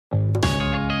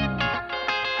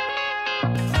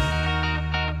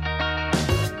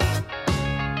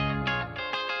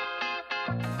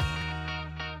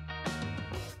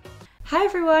Hi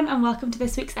everyone and welcome to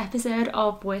this week's episode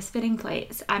of We're Spinning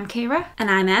Plates. I'm Kira. And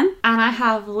I'm Em. And I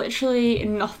have literally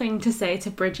nothing to say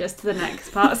to bridge us to the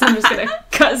next part, so I'm just going to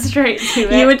cut straight to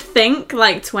it. You would think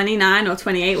like 29 or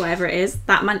 28, whatever it is,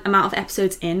 that amount of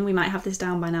episodes in, we might have this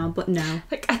down by now, but no.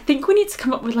 Like, I think we need to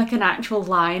come up with like an actual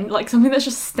line, like something that's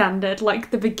just standard, like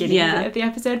the beginning of the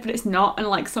episode, but it's not. And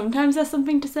like sometimes there's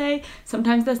something to say,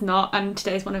 sometimes there's not, and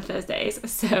today's one of those days.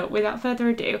 So without further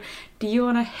ado, do you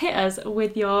want to hit us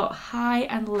with your high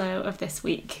and low of this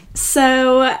week?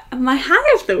 So my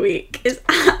high of the week is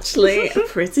actually a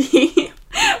pretty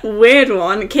weird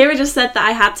one. Kira just said that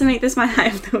I had to make this my high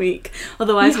of the week,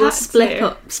 otherwise we'll slip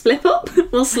up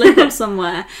we'll slip up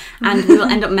somewhere and we will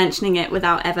end up mentioning it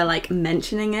without ever like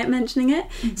mentioning it.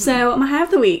 Mm-hmm. So my high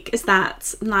of the week is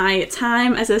that my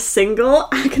time as a single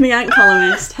Agony Aunt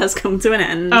columnist has come to an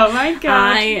end. Oh my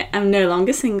god, I am no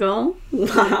longer single.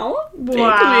 Wow. Big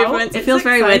movement. It feels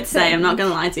very weird to say, I'm not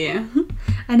gonna lie to you.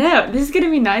 I know, this is going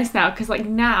to be nice now, because like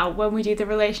now when we do the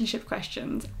relationship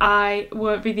questions, I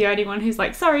won't be the only one who's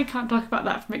like, sorry, can't talk about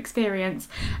that from experience,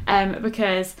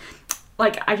 because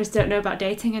like I just don't know about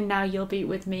dating, and now you'll be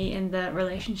with me in the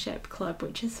relationship club,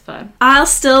 which is fun. I'll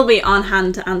still be on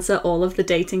hand to answer all of the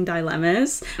dating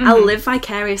dilemmas. Mm-hmm. I'll live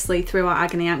vicariously through our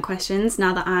Agony Aunt questions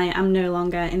now that I am no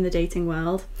longer in the dating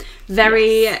world.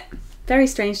 Very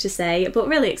strange to say, but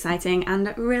really exciting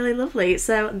and really lovely.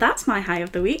 So that's my high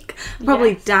of the week. I'll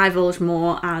probably divulge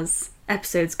more as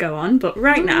episodes go on, but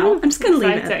right now I'm just going to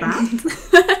leave it at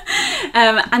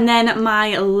that. And then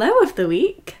my low of the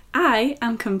week, I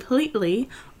am completely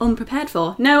unprepared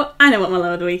for. No, I know what my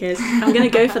low of the week is. I'm going to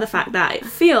go for the fact that it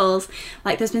feels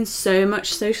like there's been so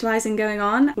much socialising going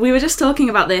on. We were just talking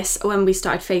about this when we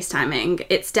started FaceTiming.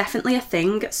 It's definitely a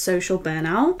thing, social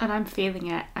burnout. And I'm feeling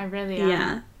it. I really am.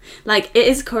 Yeah. Like, it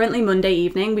is currently Monday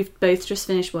evening. We've both just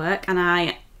finished work and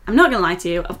I'm not gonna lie to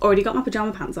you, I've already got my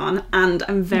pyjama pants on and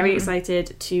I'm very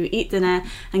excited to eat dinner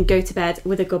and go to bed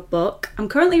with a good book. I'm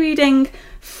currently reading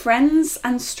Friends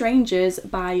and Strangers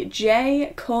by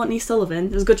J. Courtney Sullivan.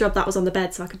 It was a good job that was on the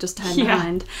bed so I could just turn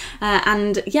behind.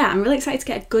 And yeah, I'm really excited to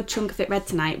get a good chunk of it read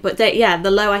tonight. But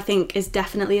the low, I think, is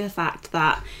definitely the fact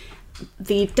that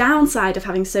the downside of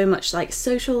having so much like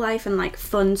social life and like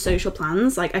fun social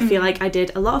plans, like I feel like I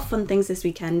did a lot of fun things this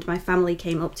weekend. My family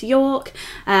came up to York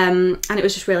and it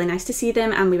was just really nice to see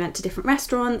them, and we went to different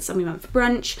restaurants and we went for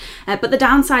brunch, but the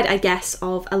downside, I guess,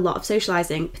 of a lot of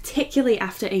socialising, particularly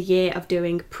after a year of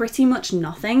doing pretty much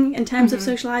nothing in terms of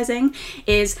socialising,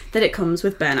 is that it comes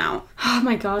with burnout. Oh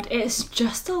my god, it's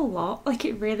just a lot. Like,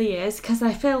 it really is, because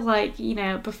I feel like, you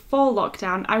know, before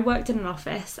lockdown I worked in an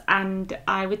office and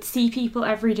I would see people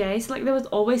every day, so like there was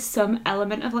always some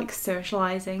element of like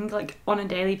socializing like on a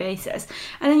daily basis,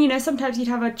 and then, you know, sometimes you'd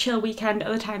have a chill weekend,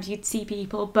 other times you'd see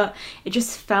people, but it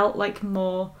just felt like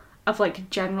more of like a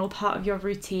general part of your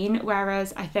routine.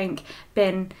 Whereas I think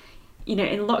been, you know,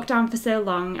 in lockdown for so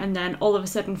long, and then all of a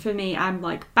sudden for me I'm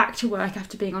like back to work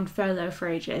after being on furlough for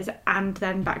ages, and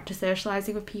then back to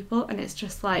socializing with people, and it's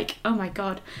just like, oh my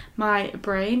god, my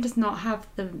brain does not have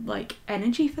the like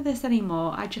energy for this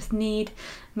anymore. I just need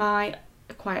my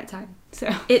quiet time. So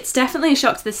it's definitely a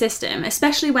shock to the system,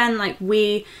 especially when like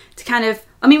we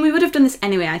would have done this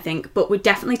anyway, I think, but we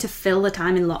definitely, to fill the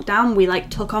time in lockdown, we like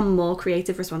took on more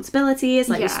creative responsibilities.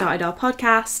 Like we started our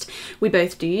podcast, we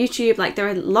both do YouTube, like there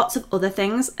are lots of other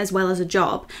things as well as a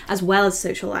job, as well as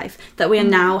social life, that we are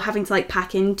now having to like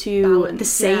pack into the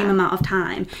same amount of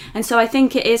time. And so I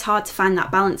think it is hard to find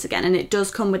that balance again, and it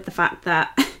does come with the fact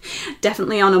that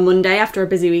definitely on a Monday after a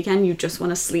busy weekend you just want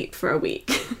to sleep for a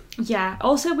week. Yeah,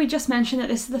 also we just mentioned that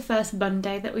this is the first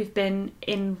Monday that we've been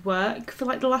in work for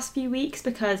like the last few weeks,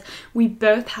 because we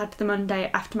both had the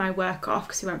Monday after my work off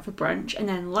because we went for brunch, and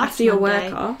then last after your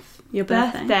work off, your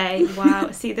birthday. Wow.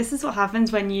 See, this is what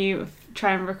happens when you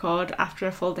try and record after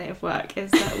a full day of work, is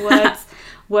that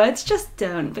words just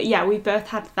don't. But yeah, we both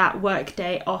had that work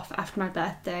day off after my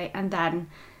birthday, and then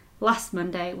last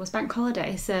Monday was bank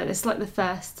holiday, so it's like the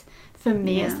first, for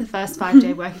me it's the first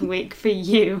 5-day working week. For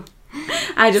you,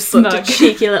 I just booked a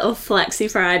cheeky little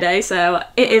flexi Friday, so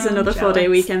it is another 4-day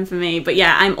weekend for me. But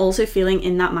yeah, I'm also feeling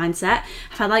in that mindset.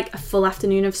 I've had like a full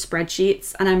afternoon of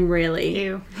spreadsheets and I'm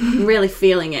really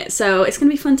feeling it. So it's going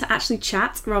to be fun to actually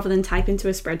chat rather than type into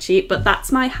a spreadsheet. But that's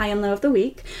my high and low of the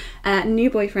week. New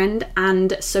boyfriend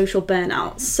and social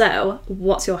burnout. So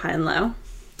what's your high and low?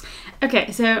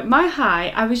 Okay, so my high,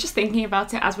 I was just thinking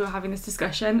about it as we were having this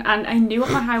discussion, and I knew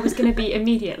what my high was going to be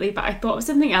immediately, but I thought of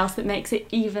something else that makes it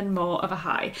even more of a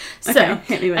high. So, okay,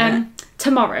 hit me with it.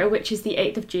 tomorrow, which is the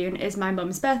 8th of June, is my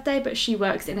mum's birthday, but she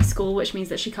works in a school, which means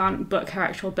that she can't book her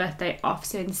actual birthday off.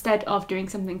 So instead of doing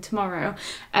something tomorrow,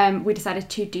 we decided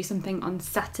to do something on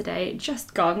Saturday,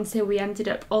 just gone. So we ended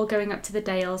up all going up to the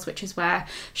Dales, which is where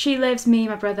she lives. Me,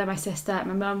 my brother, my sister,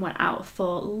 my mum went out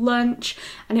for lunch,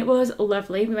 and it was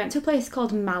lovely. We went to a place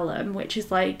called Malham, which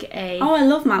is like a... Oh, I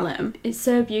love Malham. It's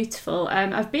so beautiful.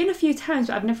 I've been a few times,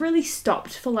 but I've never really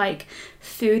stopped for like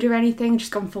food or anything,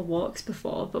 just gone for walks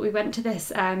before. But we went to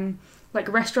this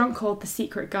like restaurant called The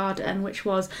Secret Garden, which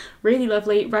was really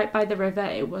lovely, right by the river.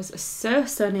 It was so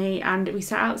sunny, and we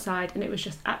sat outside, and it was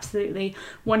just absolutely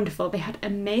wonderful. They had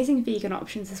amazing vegan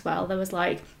options as well. There was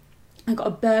like, I got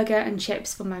a burger and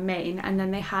chips for my main, and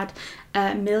then they had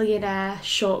a millionaire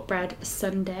shortbread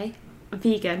sundae.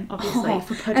 Vegan, obviously,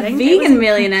 for pudding. A vegan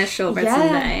millionaire shortbread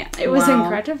sundae. It was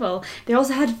incredible. They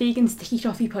also had vegan sticky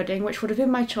toffee pudding, which would have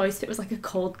been my choice if it was like a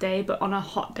cold day, but on a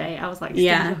hot day I was like, sticky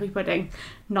toffee pudding,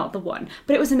 not the one.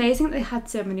 But it was amazing that they had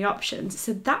so many options,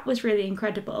 so that was really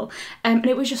incredible. And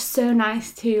it was just so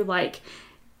nice to like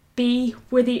be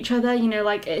with each other, you know,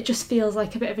 like it just feels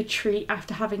like a bit of a treat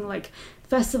after having like,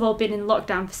 first of all, been in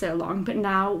lockdown for so long, but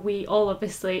now we all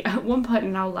obviously at one point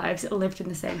in our lives lived in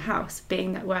the same house,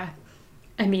 being that we're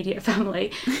immediate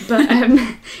family, but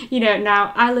you know,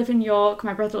 now I live in York,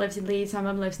 my brother lives in Leeds, my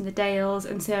mum lives in the Dales,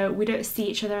 and so we don't see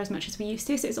each other as much as we used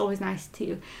to, so it's always nice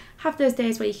to have those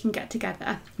days where you can get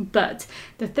together. But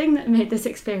the thing that made this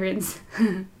experience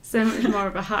so much more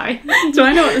of a high... Do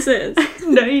I know what this is?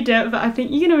 No, you don't, but I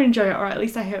think you're going to enjoy it, or at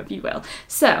least I hope you will.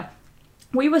 So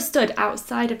we were stood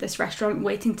outside of this restaurant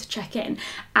waiting to check in,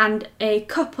 and a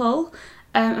couple...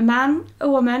 a man, a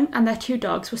woman, and their 2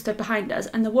 dogs were stood behind us,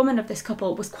 and the woman of this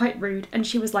couple was quite rude, and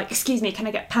she was like, "Excuse me, can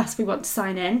I get past? We want to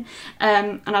sign in."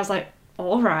 And I was like,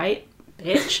 "All right,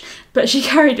 bitch." But she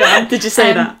carried on. Did you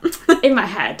say that? In my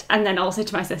head, and then also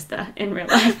to my sister in real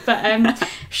life. But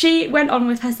she went on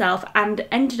with herself and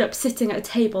ended up sitting at a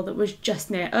table that was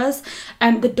just near us.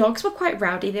 The dogs were quite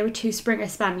rowdy. They were 2 Springer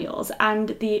Spaniels, and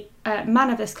the man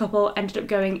of this couple ended up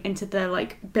going into the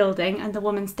like building, and the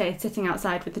woman stayed sitting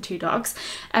outside with the 2 dogs.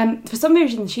 For some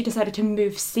reason she decided to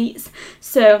move seats,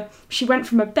 so she went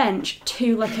from a bench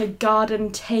to like a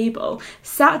garden table,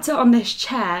 sat on this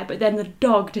chair, but then the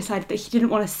dog decided that he didn't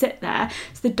want to sit there,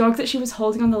 so the dog that she was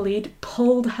holding on the lead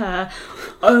pulled her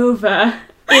over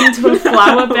into a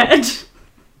flower bed.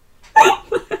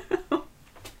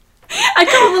 I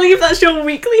can't believe that's your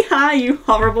weekly high, you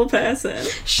horrible person.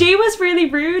 She was really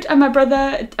rude, and my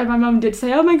brother and my mum did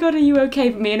say, "Oh my god, are you okay?"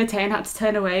 But me and Attain had to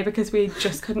turn away because we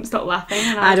just couldn't stop laughing.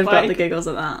 And I'd have got the giggles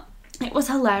at that. It was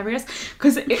hilarious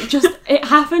because it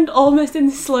happened almost in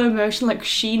slow motion. Like,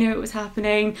 she knew it was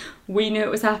happening, we knew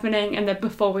it was happening, and then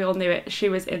before we all knew it, she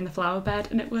was in the flower bed,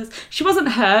 and she wasn't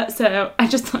hurt, so I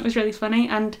just thought it was really funny,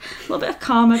 and a little bit of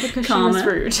karma because she was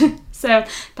rude. So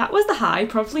that was the high,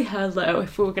 probably her low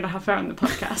if we were going to have her on the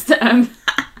podcast.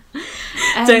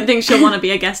 Don't think she'll want to be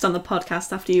a guest on the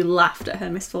podcast after you laughed at her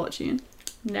misfortune.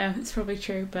 No, it's probably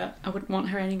true, but I wouldn't want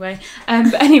her anyway.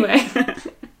 But anyway...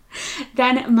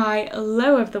 Then my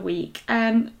low of the week,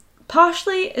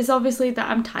 partially is obviously that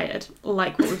I'm tired,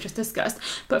 like what we've just discussed,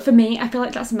 but for me I feel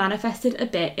like that's manifested a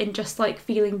bit in just like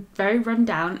feeling very run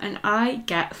down, and I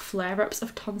get flare-ups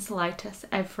of tonsillitis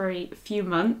every few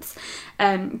months.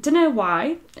 Don't know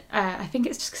why. I think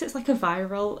it's just because it's like a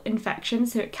viral infection,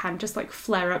 so it can just like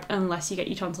flare up unless you get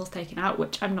your tonsils taken out,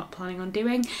 which I'm not planning on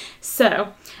doing.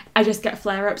 So I just get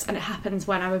flare-ups, and it happens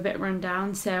when I'm a bit run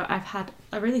down, so I've had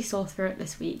a really sore throat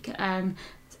this week.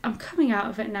 I'm coming out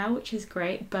of it now, which is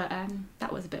great, but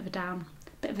that was a bit of a downer.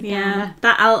 Yeah,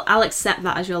 that I'll accept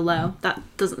that as your low. That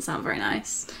doesn't sound very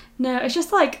nice. No, it's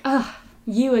just like,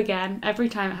 you again every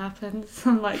time it happens.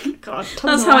 I'm like, God,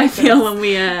 that's how I feel when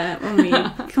we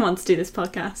come on to do this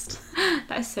podcast.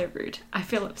 That is so rude. I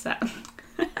feel upset.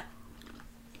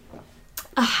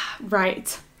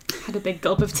 Right. Had a big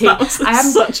gulp of tea. That was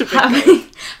such a big gulp.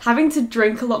 Having to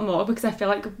drink a lot more because I feel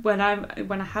like when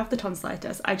I have the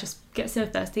tonsillitis, I just get so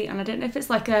thirsty, and I don't know if it's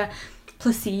like a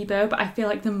placebo, but I feel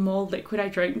like the more liquid I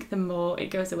drink, the more it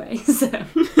goes away. So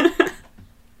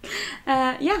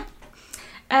yeah.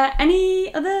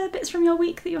 Any other bits from your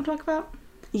week that you want to talk about?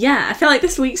 Yeah, I feel like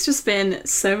this week's just been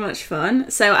so much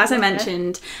fun. So as I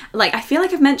mentioned, like I feel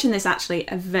like I've mentioned this actually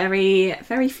a very,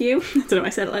 very few, I don't know why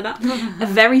I said it like that, a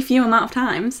very few amount of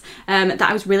times, that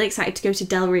I was really excited to go to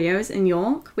Del Rio's in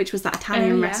York, which was that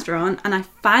Italian restaurant. And I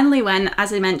finally went,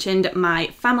 as I mentioned, my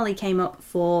family came up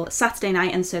for Saturday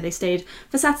night, and so they stayed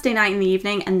for Saturday night in the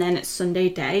evening and then Sunday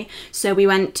day. So we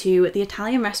went to the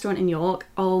Italian restaurant in York.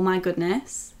 Oh my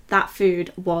goodness. That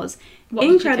food was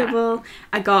incredible.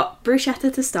 I got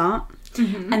bruschetta to start.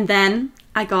 And then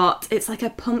I got, it's like a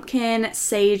pumpkin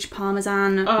sage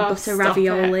parmesan butter stop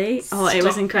ravioli. it. Oh, it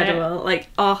was Stop incredible. Like,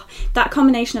 oh, that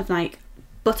combination of like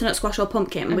butternut squash or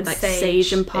pumpkin with like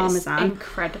sage and parmesan.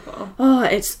 Incredible. Oh,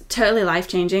 it's totally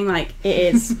life-changing. Like,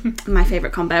 it is my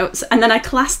favourite combo. And then I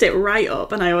classed it right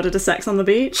up and I ordered a Sex on the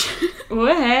Beach.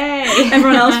 Way!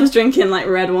 Everyone else was drinking like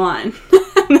red wine.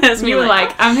 There's me You were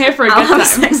like, I'm here for a I'll good have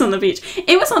time. Sex on the Beach.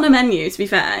 It was on a menu, to be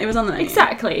fair. It was on the menu.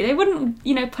 Exactly. They wouldn't,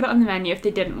 put it on the menu if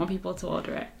they didn't want people to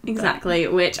order it. Exactly,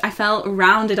 which I felt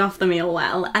rounded off the meal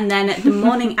well. And then the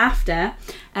morning after,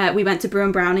 we went to Brew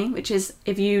and Brownie, which is,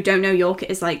 if you don't know York,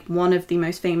 it is like one of the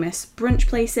most famous brunch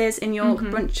places in York,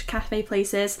 brunch cafe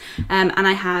places. And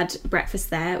I had breakfast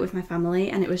there with my family,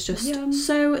 and it was just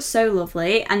so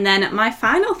lovely. And then my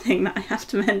final thing that I have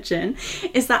to mention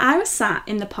is that I was sat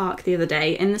in the park the other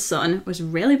day in the sun, it was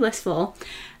really blissful,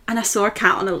 and I saw a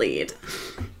cat on a lead.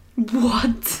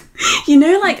 What? You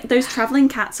know, like those travelling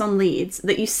cats on leads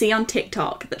that you see on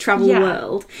TikTok that travel the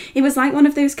world? It was like one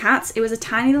of those cats. It was a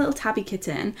tiny little tabby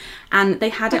kitten, and they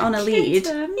had it on a lead.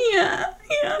 Yeah.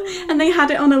 And they had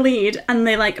it on a lead, and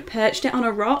they like perched it on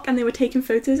a rock, and they were taking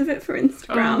photos of it for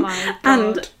Instagram. Oh my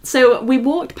God. And so we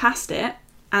walked past it,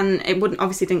 and it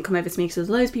obviously didn't come over to me because there was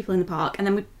loads of people in the park, and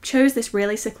then we chose this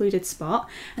really secluded spot,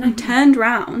 and I turned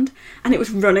round, and it was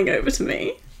running over to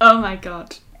me. Oh my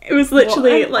God. It was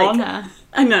literally what an honour.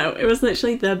 I know, it was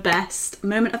literally the best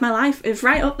moment of my life. It was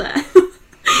right up there.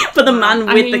 But the man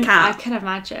with the cat. I can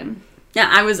imagine. Yeah,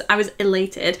 I was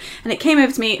elated, and it came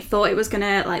over to me, thought it was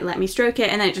gonna like let me stroke it,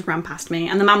 and then it just ran past me,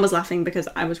 and the man was laughing because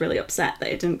I was really upset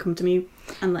that it didn't come to me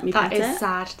and let me pet it. That is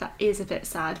sad. That is a bit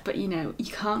sad, but you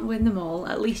can't win them all.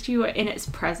 At least you were in its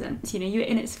presence. You were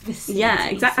in its vicinity. Yeah,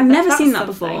 exactly. So I've never seen that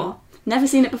something. before. Never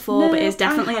seen it before, No, but it's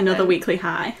definitely I another haven't. weekly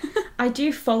high. I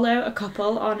do follow a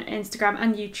couple on Instagram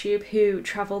and YouTube who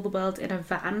travel the world in a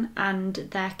van, and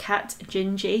their cat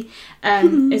Gingy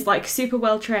is like super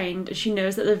well trained. She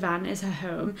knows that the van is her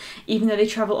home, even though they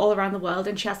travel all around the world,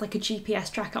 and she has like a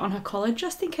GPS tracker on her collar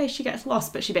just in case she gets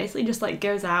lost, but she basically just like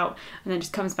goes out and then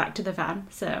just comes back to the van.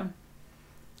 So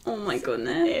Oh my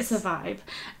goodness. it's a vibe.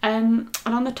 And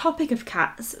on the topic of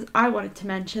cats, I wanted to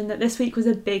mention that this week was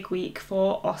a big week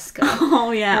for Oscar. Oh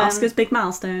yeah, Oscar's big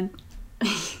milestone.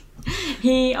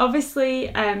 He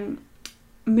obviously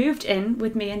moved in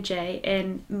with me and Jay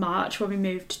in March when we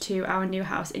moved to our new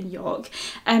house in York.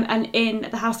 And in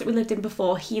the house that we lived in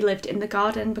before, he lived in the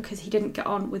garden because he didn't get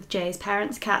on with Jay's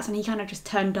parents' cats, and he kind of just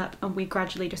turned up and we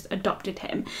gradually just adopted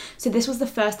him. So this was the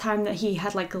first time that he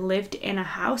had like lived in a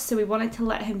house, so we wanted to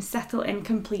let him settle in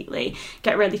completely,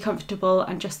 get really comfortable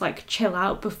and just like chill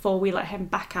out before we let him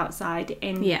back outside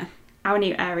in our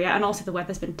new area. And also the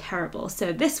weather's been terrible,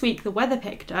 so this week the weather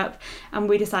picked up and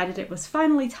we decided it was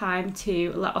finally time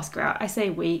to let Oscar out. I say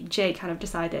we, Jay kind of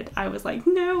decided. I was like,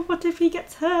 no, what if he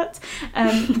gets hurt?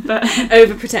 But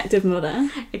Overprotective mother.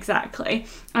 exactly.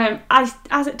 As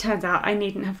it turns out, I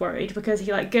needn't have worried because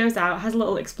he like goes out, has a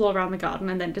little explore around the garden,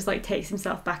 and then just like takes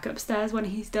himself back upstairs when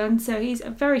he's done. So he's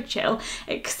very chill,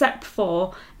 except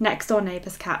for next door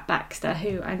neighbour's cat Baxter,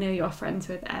 who I know you're friends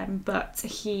with, but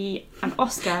he and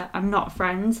Oscar are not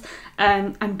friends.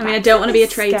 And I mean, I don't want to be a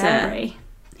traitor. Scary.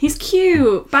 He's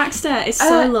cute. Baxter is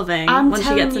so loving once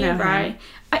you get to know him.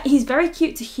 He's very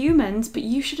cute to humans, but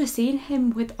you should have seen him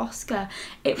with Oscar.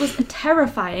 It was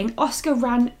terrifying. Oscar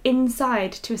ran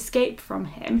inside to escape from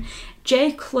him.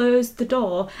 Jay closed the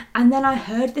door, and then I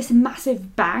heard this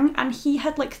massive bang, and he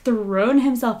had like thrown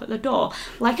himself at the door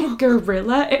like a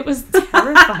gorilla. It was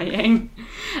terrifying.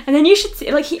 And then you should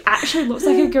see, like, he actually looks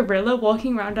like a gorilla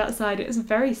walking around outside. It was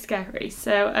very scary.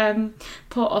 So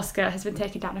poor Oscar has been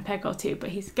taken down a peg or two, but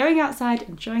he's going outside,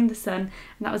 enjoying the sun, and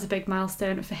that was a big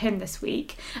milestone for him this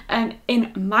week.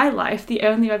 In my life, the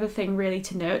only other thing really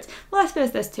to note, well, I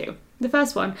suppose there's two. The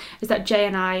first one is that Jay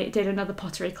and I did another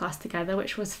pottery class together,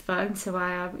 which was fun. So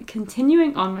I am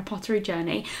continuing on my pottery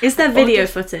journey. Is there video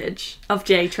footage of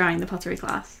Jay trying the pottery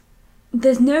class?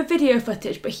 There's no video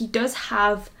footage, but he does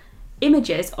have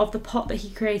images of the pot that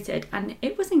he created, and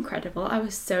it was incredible. I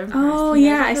was so impressed. Oh He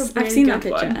yeah, made, like, a I've really seen that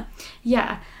good picture. one.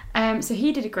 Yeah. So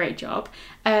he did a great job.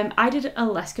 I did a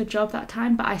less good job that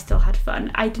time, but I still had fun.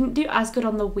 I didn't do as good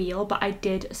on the wheel, but I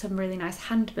did some really nice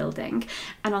hand building.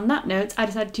 And on that note, I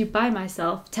decided to buy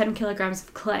myself 10 kilograms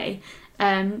of clay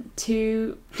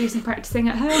to do some practicing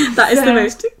at home. That is the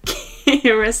most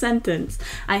Kira sentence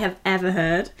I have ever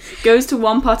heard. Goes to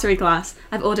one pottery class.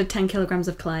 I've ordered 10 kilograms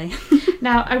of clay.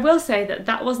 Now, I will say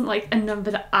that wasn't like a number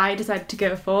that I decided to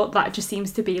go for. That just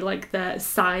seems to be like the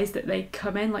size that they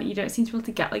come in. Like, you don't seem to be able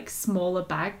to get like smaller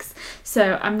bags.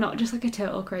 So I'm not just like a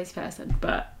total crazy person,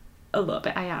 but a little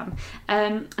bit I am.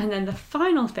 And then the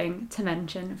final thing to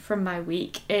mention from my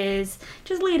week is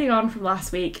just leading on from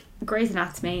last week. Grey's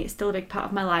Anatomy is still a big part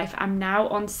of my life. I'm now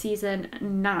on season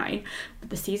 9, but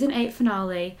the season 8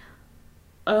 finale.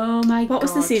 Oh my god. What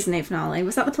was the season 8 finale?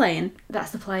 Was that the plane?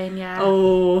 That's the plane, yeah.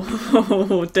 Oh,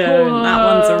 don't. That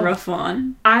one's a rough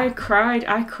one. I cried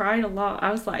a lot.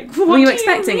 I was like, were you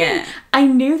expecting it? I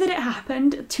knew that it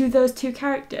happened to those two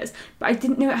characters, but I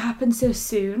didn't know it happened so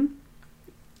soon.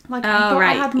 Like, I thought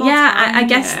I had more time, I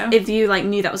guess if you like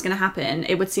knew that was going to happen,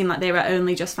 it would seem like they were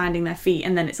only just finding their feet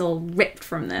and then it's all ripped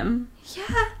from them.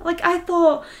 Yeah, like I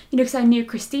thought, because I knew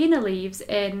Christina leaves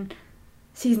in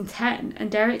season 10 and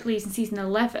Derek leaves in season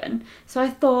 11, so I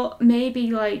thought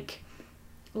maybe like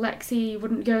Lexi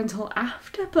wouldn't go until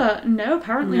after, but no,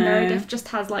 apparently Meredith just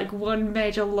has like one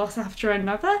major loss after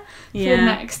another for the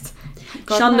next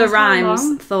Shonda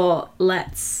Rhimes thought,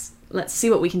 let's see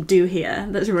what we can do here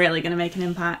that's really going to make an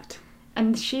impact.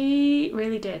 And she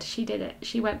really did. She did it.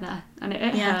 She went there. And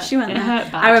it hurt. She went there. It hurt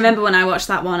bad. I remember when I watched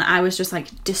that one, I was just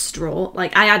like distraught.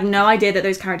 Like, I had no idea that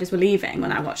those characters were leaving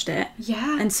when I watched it.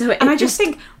 Yeah. And so I just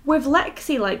think with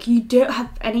Lexi, like, you don't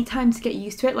have any time to get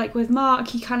used to it. Like, with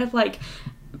Mark, you kind of like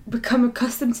become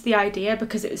accustomed to the idea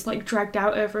because it's like dragged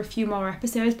out over a few more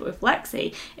episodes. But with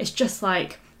Lexi, it's just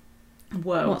like,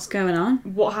 whoa. What's going on?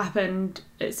 What happened?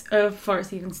 It's over before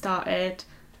it's even started.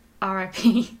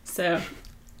 R.I.P. So...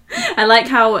 I like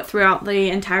how throughout the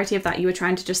entirety of that you were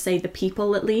trying to just say the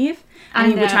people that leave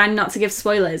and you were trying not to give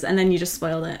spoilers and then you just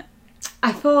spoiled it.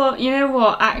 I thought, you know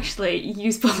what, actually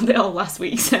you spoiled it all last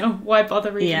week, so why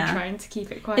bother even trying to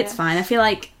keep it quiet? It's fine. I feel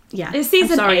like, it's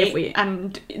season 8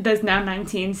 and there's now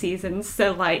 19 seasons,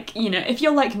 so like, if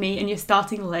you're like me and you're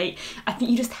starting late, I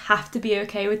think you just have to be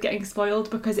okay with getting spoiled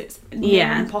because it's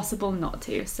near impossible not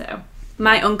to, so...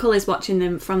 My uncle is watching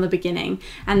them from the beginning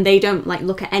and they don't like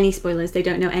look at any spoilers. They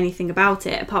don't know anything about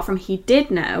it apart from he did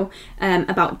know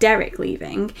about Derek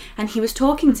leaving, and he was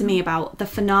talking to me about the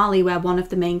finale where one of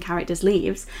the main characters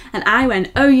leaves, and I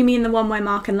went, oh, you mean the one where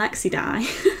Mark and Lexi die?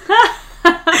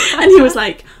 And he was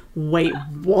like, wait,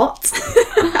 what?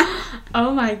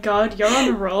 Oh my god, you're on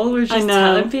a roll with just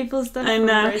telling people stuff. I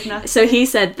know. So he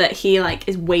said that he like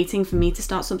is waiting for me to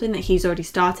start something that he's already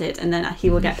started and then he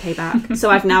will get payback. So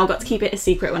I've now got to keep it a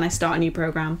secret when I start a new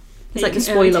program. It's like the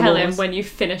spoiler tell wars. him when you've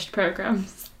finished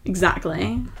programs.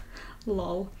 Exactly.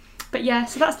 Lol. But yeah,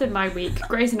 so that's been my week.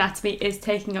 Grey's Anatomy is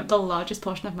taking up the largest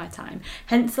portion of my time.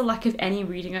 Hence the lack of any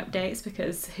reading updates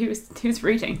because who's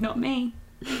reading? Not me.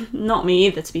 Not me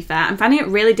either, to be fair. I'm finding it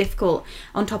really difficult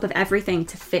on top of everything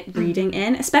to fit reading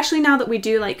in, especially now that we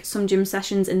do like some gym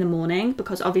sessions in the morning,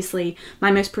 because obviously my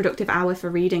most productive hour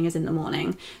for reading is in the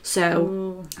morning.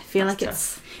 So I feel like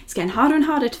it's getting harder and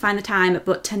harder to find the time,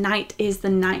 but tonight is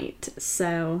the night.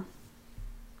 So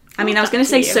I mean, I was going to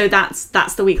say, so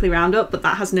that's the weekly roundup, but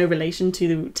that has no relation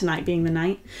to tonight being the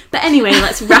night. But anyway,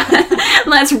 let's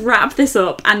wrap this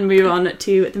up and move on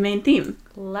to the main theme.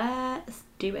 Let's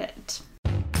do it.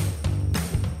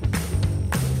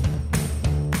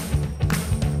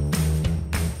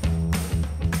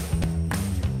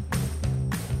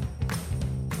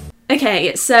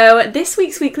 Okay, so this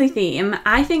week's weekly theme,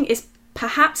 I think, is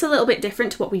perhaps a little bit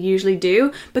different to what we usually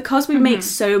do because we make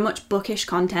so much bookish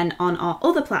content on our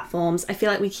other platforms. I feel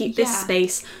like we keep this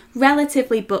space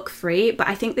relatively book free, but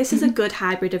I think this is a good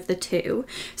hybrid of the two.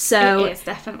 So it is,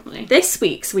 definitely. This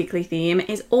week's weekly theme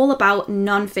is all about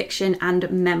non-fiction and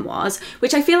memoirs,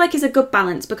 which I feel like is a good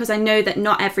balance because I know that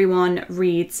not everyone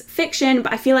reads fiction,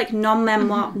 but I feel like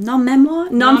non-fiction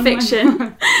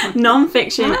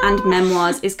and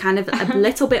memoirs is kind of a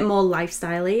little bit more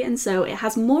lifestyle-y, and so it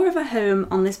has more of a home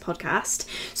on this podcast.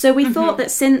 So we thought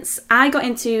that since I got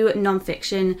into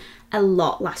non-fiction a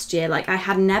lot last year, like I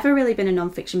had never really been a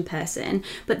non-fiction person,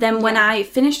 but then when I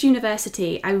finished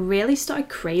university I really started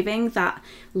craving that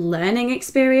learning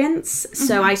experience,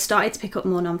 so I started to pick up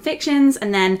more non-fictions,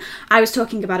 and then I was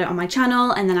talking about it on my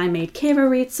channel, and then I made Kira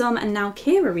read some, and now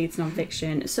Kira reads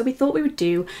non-fiction, so we thought we would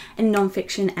do a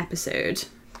non-fiction episode.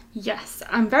 Yes,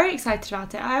 I'm very excited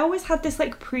about it. I always had this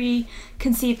like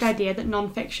preconceived idea that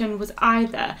non-fiction was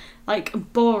either like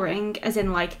boring, as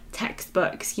in like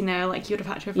textbooks, like you would have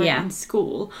had to have read in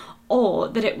school, or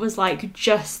that it was like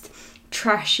just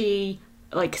trashy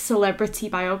like celebrity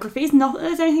biographies. Not that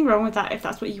there's anything wrong with that if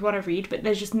that's what you want to read, but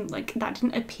there's just like that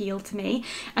didn't appeal to me.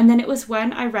 And then it was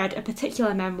when I read a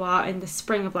particular memoir in the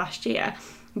spring of last year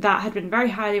that had been very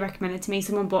highly recommended to me.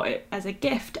 Someone bought it as a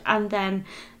gift, and then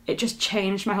it just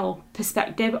changed my whole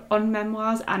perspective on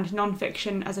memoirs and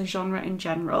non-fiction as a genre in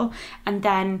general. And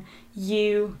then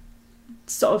you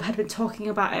sort of had been talking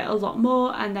about it a lot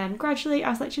more, and then gradually I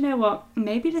was like, you know what,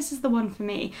 maybe this is the one for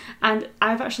me. And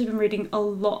I've actually been reading a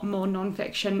lot more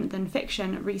non-fiction than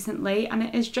fiction recently, and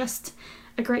it is just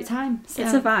a great time. So,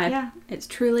 it's a vibe. Yeah. It's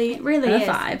truly It really a is.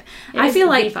 vibe. It I is feel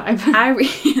the like vibe. I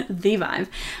read the vibe.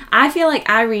 I feel like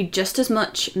I read just as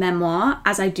much memoir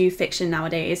as I do fiction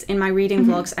nowadays. In my reading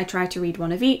vlogs, I try to read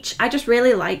one of each. I just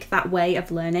really like that way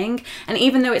of learning. And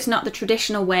even though it's not the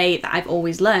traditional way that I've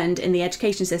always learned in the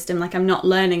education system, like I'm not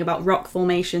learning about rock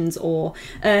formations or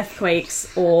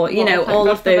earthquakes or, you know, all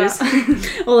of those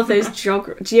all of those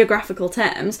geographical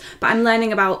terms, but I'm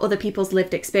learning about other people's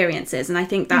lived experiences, and I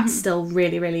think that's still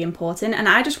really, really important, and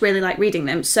I just really like reading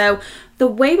them. So the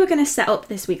way we're going to set up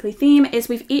this weekly theme is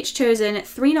we've each chosen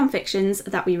 3 non-fictions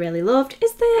that we really loved.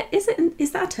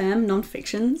 Is that a term,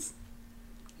 non-fictions?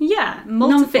 Yeah,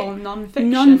 multiple non-fiction.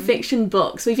 Non-fiction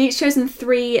books. We've each chosen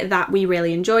 3 that we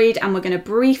really enjoyed, and we're going to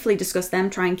briefly discuss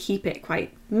them, try and keep it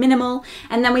quite minimal.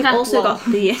 And then we've also got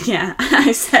the... Yeah,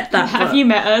 I said that. Have you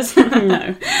met us?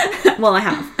 No. Well, I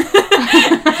have.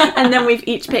 And then we've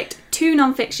each picked 2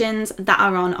 non-fictions that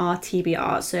are on our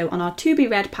TBR, so on our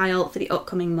to-be-read pile for the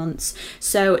upcoming months.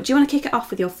 So do you want to kick it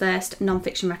off with your first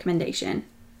non-fiction recommendation?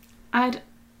 I'd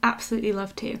absolutely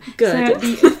love to. Good.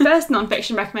 So the first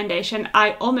non-fiction recommendation,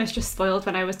 I almost just spoiled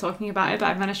when I was talking about it, but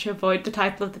I managed to avoid the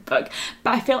title of the book.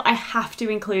 But I feel I have to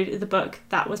include the book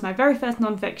that was my very first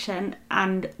non-fiction,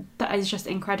 and that is just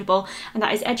incredible. And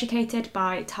that is Educated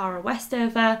by Tara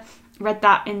Westover. Read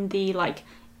that in the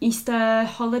Easter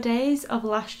holidays of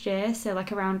last year, so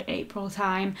around April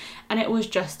time, and it was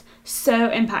just so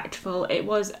impactful. It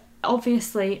was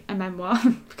obviously a memoir,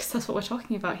 because that's what we're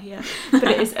talking about here, but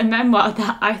it is a memoir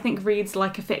that I think reads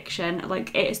like a fiction.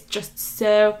 It's just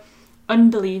so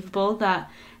unbelievable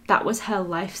that that was her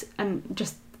life, and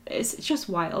it's just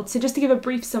wild. So just to give a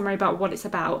brief summary about what it's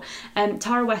about,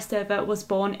 Tara Westover was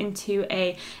born into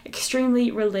a extremely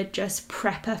religious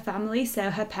prepper family, so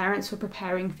her parents were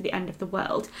preparing for the end of the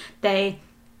world. They,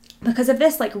 because of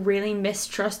this, really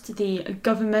mistrust the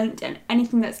government and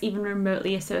anything that's even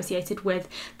remotely associated with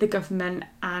the government,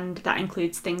 and that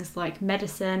includes things like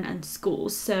medicine and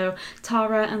schools. So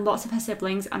Tara and lots of her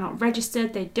siblings are not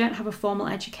registered, they don't have a formal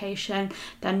education,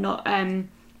 they're not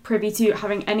privy to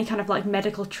having any kind of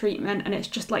medical treatment, and it's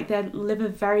just they live a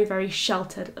very, very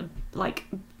sheltered,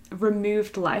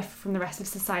 removed life from the rest of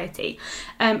society.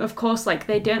 Of course,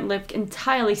 they don't live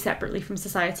entirely separately from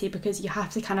society, because you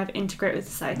have to kind of integrate with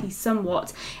society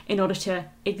somewhat in order to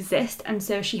exist. And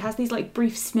so she has these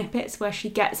brief snippets where she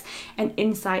gets an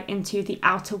insight into the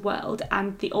outer world,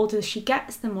 and the older she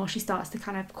gets, the more she starts to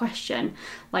kind of question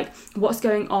what's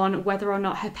going on, whether or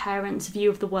not her parents' view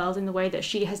of the world and the way that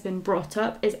she has been brought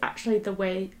up is actually the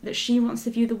way that she wants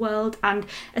to view the world. And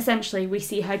essentially we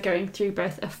see her going through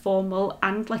both a formal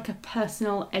and a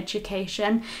personal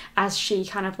education as she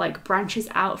kind of branches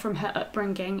out from her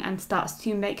upbringing and starts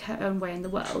to make her own way in the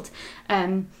world.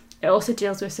 It also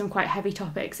deals with some quite heavy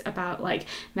topics about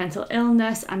mental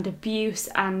illness and abuse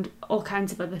and all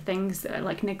kinds of other things that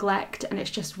are neglect, and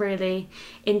it's just really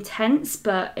intense,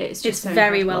 but it's just so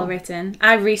very incredible. well written.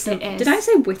 I recently... Did I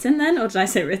say written then, or did I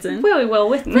say written? Very well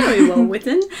written. Very well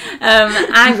written.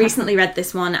 I recently read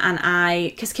this one, and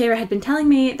because Kira had been telling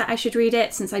me that I should read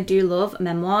it, since I do love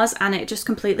memoirs, and it just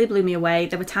completely blew me away.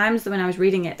 There were times when I was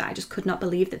reading it that I just could not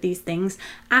believe that these things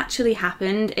actually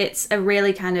happened. It's a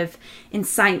really kind of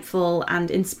insightful and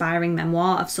inspiring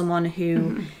memoir of someone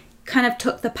who kind of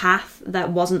took the path that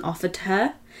wasn't offered to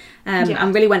her,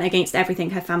 and really went against everything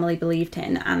her family believed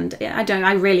in. And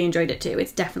I really enjoyed it too.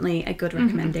 It's definitely a good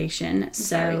recommendation.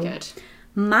 So very good.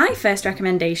 My first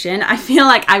recommendation, I feel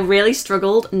like I really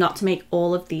struggled not to make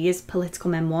all of these political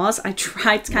memoirs. I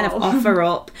tried to kind of offer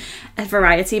up a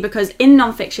variety, because in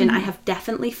non-fiction I have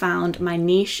definitely found my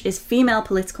niche is female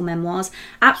political memoirs.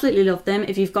 Absolutely love them.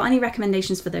 If you've got any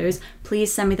recommendations for those,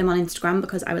 please send me them on Instagram,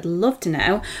 because I would love to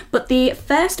know. But the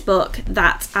first book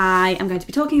that I am going to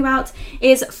be talking about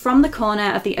is From the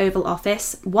Corner of the Oval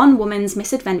Office, One Woman's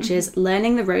Misadventures,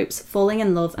 Learning the Ropes, Falling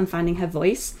in Love and Finding Her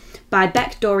Voice, by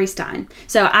Beck Dory Stein.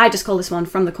 So I just call this one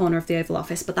From the Corner of the Oval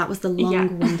Office, but that was the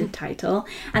long-winded title.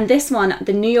 And this one,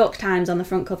 the New York Times on the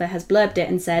front cover has blurbed it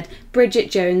and said, Bridget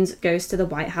Jones Goes to the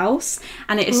White House.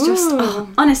 And it is just,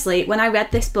 honestly, when I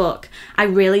read this book, I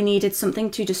really needed something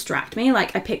to distract me. I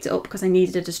picked it up because I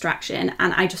needed a distraction,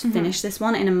 and I just finished this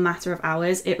one in a matter of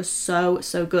hours. It was so,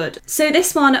 so good. So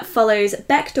this one follows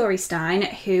Beck Dory Stein,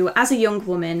 who, as a young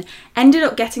woman, ended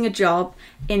up getting a job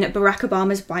in Barack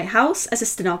Obama's White House as a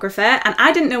stenographer. stenographer, and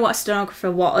I didn't know what a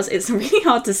stenographer was. It's really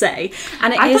hard to say.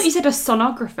 And I thought you said a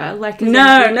sonographer. Like no.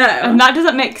 And that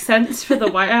doesn't make sense for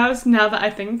the White House now that I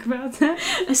think about it.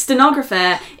 A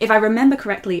stenographer, if I remember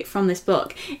correctly from this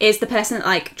book, is the person that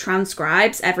like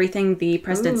transcribes everything the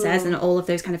president says and all of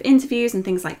those kind of interviews and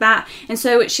things like that. And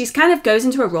so she's kind of goes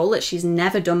into a role that she's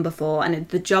never done before, and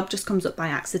the job just comes up by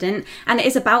accident. And it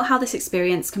is about how this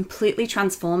experience completely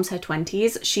transforms her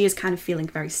 20s. She is kind of feeling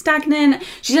very stagnant.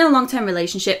 She's in a long-term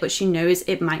relationship, but she knows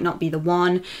it might not be the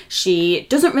one. She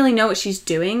doesn't really know what she's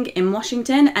doing in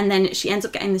Washington, and then she ends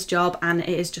up getting this job, and it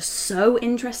is just so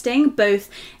interesting, both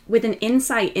with an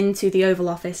insight into the Oval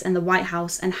Office and the White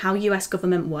House and how US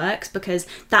government works, because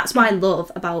that's what I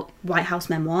love about White House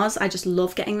memoirs. I just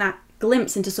love getting that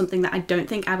glimpse into something that I don't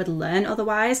think I would learn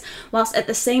otherwise, whilst at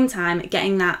the same time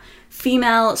getting that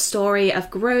female story of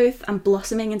growth and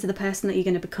blossoming into the person that you're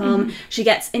going to become. She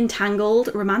gets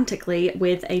entangled romantically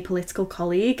with a political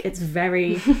colleague. It's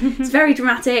very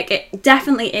dramatic. It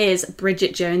definitely is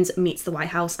Bridget Jones meets the White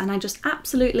House, and I just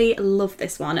absolutely love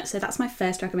this one. So that's my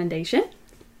first recommendation.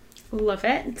 Love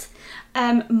it.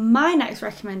 My next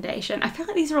recommendation, I feel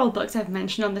like these are all books I've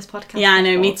mentioned on this podcast. Yeah, I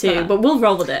know, me too, but we'll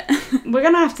roll with it. We're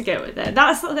gonna have to go with it.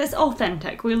 That's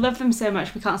authentic. We love them so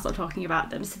much we can't stop talking about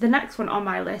them. So the next one on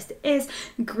my list is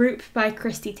Group by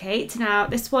Christy Tate. Now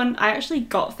this one I actually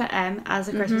got for Em as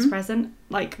a Christmas present.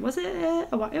 Like, was it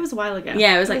a while? It was a while ago.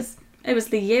 Yeah, it was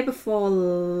the year before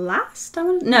last.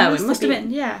 No, it must have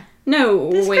been. Yeah. No,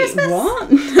 this wait, Christmas?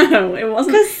 what? No, it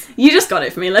wasn't. You just got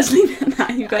it for me. Let's leave it at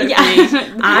that. You got it for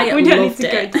me. We don't need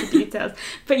to go into the details.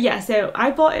 But yeah, so I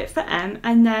bought it for Em,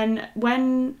 and then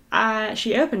when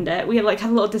she opened it, we had a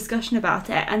little discussion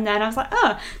about it, and then I was like,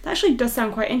 oh, that actually does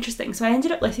sound quite interesting. So I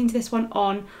ended up listening to this one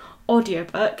on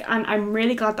audiobook, and I'm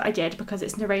really glad that I did, because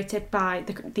it's narrated by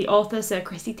the author. So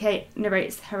Christy Tate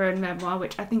narrates her own memoir,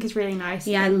 which I think is really nice.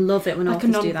 Yeah, I love it when authors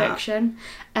do that. Like a non-fiction.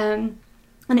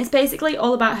 And it's basically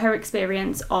all about her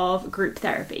experience of group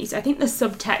therapy. So I think the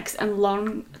subtext and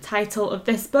long title of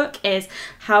this book is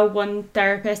How One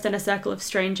Therapist and a Circle of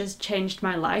Strangers Changed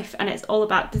My Life. And it's all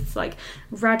about this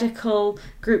radical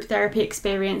group therapy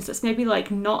experience that's maybe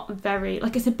not very,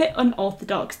 it's a bit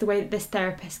unorthodox, the way that this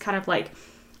therapist kind of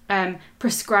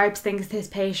prescribes things to his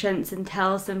patients and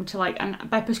tells them to and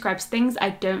by prescribes things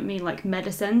I don't mean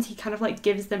medicines. He kind of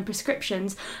gives them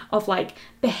prescriptions of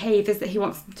behaviours that he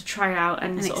wants them to try out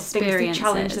and sort of things to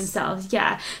challenge themselves.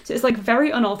 Yeah, so it's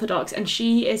very unorthodox, and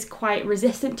she is quite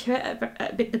resistant to it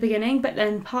at the beginning, but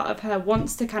then part of her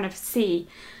wants to kind of see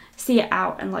it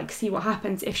out and see what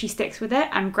happens if she sticks with it,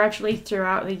 and gradually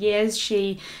throughout the years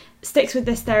she sticks with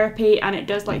this therapy, and it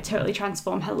does totally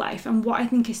transform her life. And what I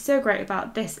think is so great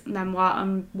about this memoir,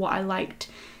 and what I liked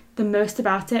the most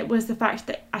about it, was the fact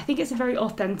that I think it's a very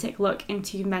authentic look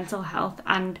into mental health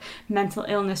and mental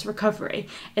illness recovery,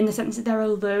 in the sense that there are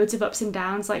loads of ups and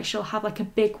downs. She'll have a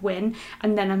big win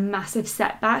and then a massive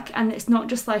setback, and it's not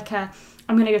just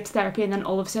I'm going to go to therapy and then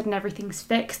all of a sudden everything's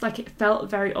fixed. It felt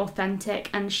very authentic,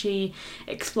 and she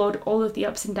explored all of the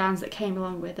ups and downs that came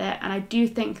along with it. And I do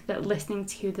think that listening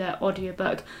to the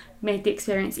audiobook made the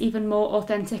experience even more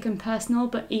authentic and personal,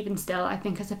 but even still, I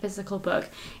think as a physical book,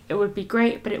 it would be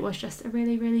great, but it was just a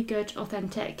really, really good,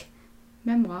 authentic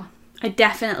memoir. I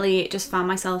definitely just found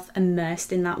myself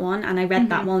immersed in that one, and I read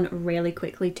that one really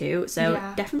quickly too, so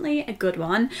definitely a good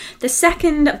one. The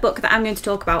second book that I'm going to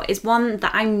talk about is one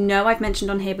that I know I've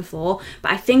mentioned on here before, but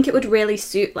I think it would really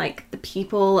suit the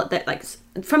people that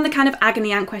from the kind of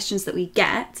agony aunt questions that we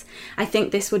get. I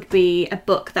think this would be a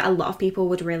book that a lot of people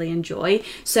would really enjoy.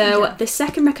 So the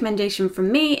second recommendation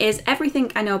from me is Everything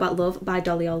I Know About Love by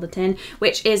Dolly Alderton,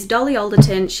 which is Dolly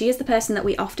Alderton. She is the person that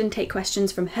we often take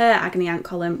questions from her agony aunt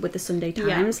column with the Sunday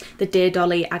Times, the Dear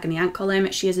Dolly agony aunt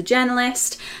column. She is a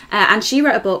journalist, and she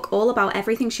wrote a book all about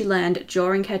everything she learned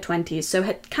during her 20s. So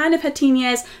her teen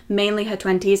years, mainly her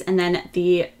 20s, and then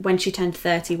when she turned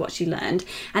 30, what she learned.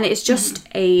 And it's just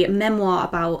a memoir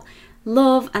about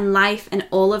love and life and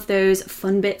all of those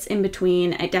fun bits in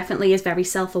between. It definitely is very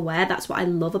self-aware. That's what I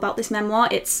love about this memoir.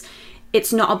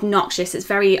 It's not obnoxious. It's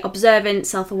very observant,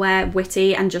 self-aware,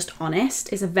 witty, and just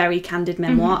honest. It's a very candid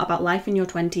memoir about life in your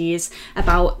 20s,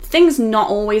 about things not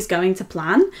always going to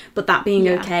plan, but that being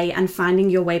okay and finding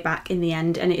your way back in the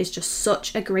end. And it is just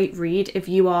such a great read if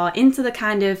you are into the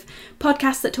kind of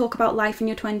podcasts that talk about life in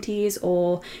your 20s,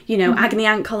 or, agony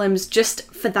aunt columns. Just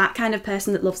for that kind of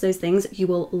person that loves those things, you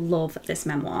will love this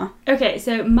memoir. Okay,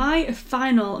 so my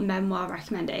final memoir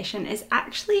recommendation is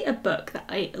actually a book that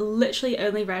I literally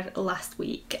only read last last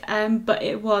week, but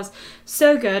it was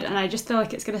so good, and I just feel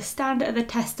like it's going to stand at the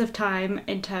test of time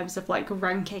in terms of like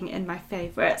ranking in my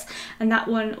favourites. And that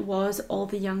one was All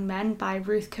the Young Men by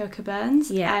Ruth Coker Burns.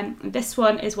 This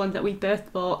one is one that we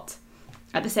both bought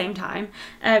at the same time.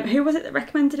 Who was it that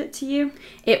recommended it to you?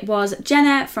 It was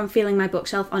Jenna from Feeling My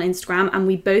Bookshelf on Instagram, and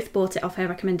we both bought it off her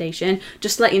recommendation.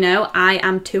 Just to let you know, I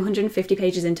am 250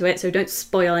 pages into it, so don't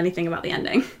spoil anything about the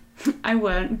ending. I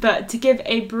won't, but to give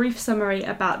a brief summary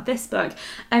about this book,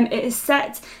 it is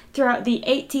set throughout the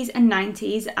 80s and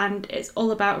 90s, and it's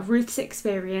all about Ruth's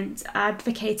experience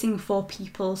advocating for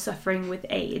people suffering with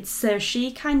AIDS. So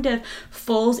she kind of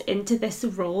falls into this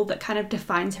role that kind of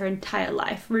defines her entire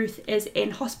life. Ruth is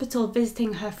in hospital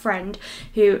visiting her friend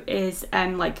who is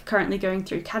like currently going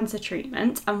through cancer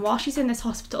treatment, and while she's in this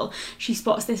hospital she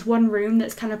spots this one room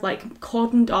that's kind of like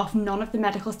cordoned off. None of the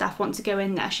medical staff want to go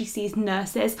in there. She sees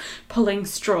nurses pulling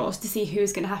straws to see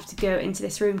who's going to have to go into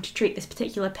this room to treat this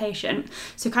particular patient.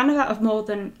 So kind of out of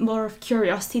more of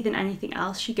curiosity than anything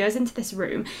else, she goes into this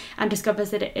room and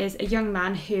discovers that it is a young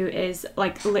man who is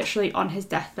like literally on his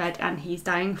deathbed and he's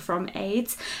dying from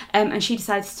AIDS, and she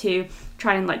decides to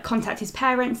try and like contact his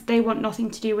parents. They want nothing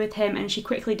to do with him, and she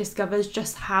quickly discovers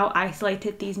just how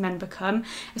isolated these men become,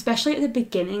 especially at the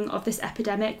beginning of this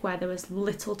epidemic where there was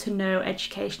little to no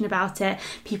education about it.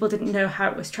 People didn't know how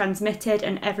it was transmitted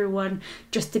and everyone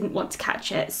just didn't want to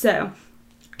catch it. So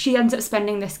she ends up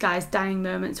spending this guy's dying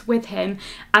moments with him,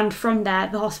 and from there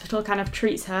the hospital kind of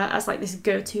treats her as like this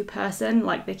go-to person.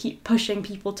 Like they keep pushing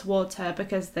people towards her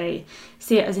because they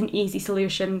see it as an easy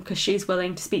solution because she's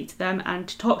willing to speak to them and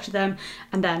to talk to them,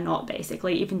 and they're not,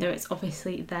 basically, even though it's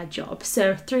obviously their job.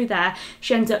 So through there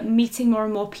she ends up meeting more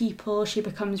and more people. She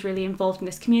becomes really involved in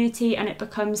this community, and it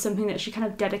becomes something that she kind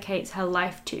of dedicates her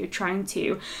life to, trying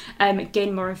to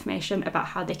gain more information about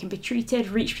how they can be treated,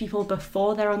 reach people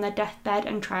before they're on their deathbed,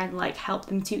 and try and like help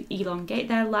them to elongate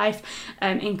their life,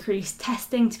 increase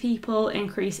testing to people,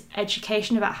 increase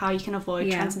education about how you can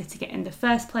avoid transmitting it in the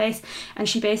first place. And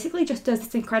she basically just does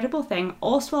this incredible thing,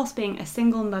 also whilst being a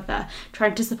single mother,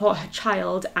 trying to support her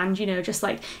child and, you know, just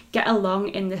like get along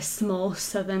in this small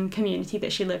southern community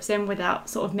that she lives in without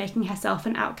sort of making herself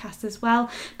an outcast as well.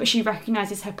 But she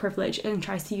recognises her privilege and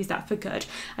tries to use that for good.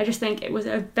 I just think it was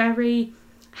a very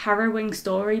harrowing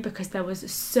story because there was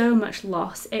so much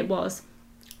loss. It was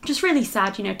just really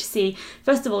sad, you know, to see,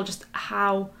 first of all, just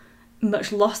how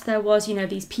much loss there was. You know,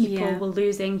 these people were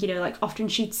losing, you know, like often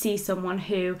she'd see someone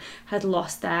who had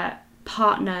lost their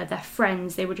partner, their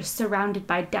friends, they were just surrounded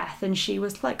by death, and she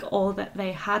was like all that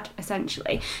they had,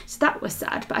 essentially. So that was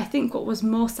sad. But I think what was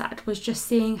more sad was just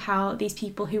seeing how these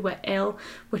people who were ill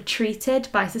were treated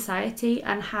by society,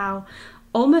 and how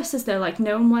almost as though like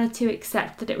no one wanted to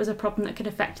accept that it was a problem that could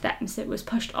affect them, so it was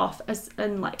pushed off as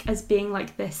being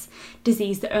like this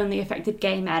disease that only affected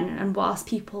gay men. And whilst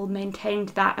people maintained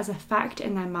that as a fact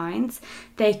in their minds,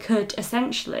 they could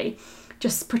essentially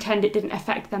just pretend it didn't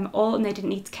affect them at all, and they didn't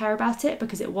need to care about it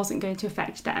because it wasn't going to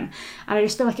affect them. And I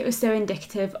just feel like it was so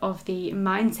indicative of the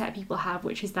mindset people have,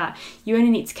 which is that you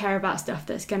only need to care about stuff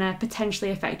that's going to potentially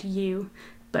affect you.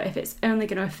 But if it's only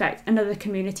going to affect another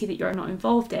community that you're not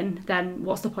involved in, then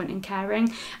what's the point in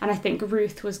caring? And I think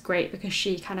Ruth was great because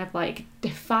she kind of like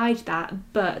defied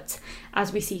that. But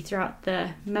as we see throughout the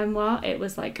memoir, it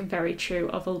was like very true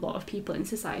of a lot of people in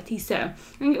society. So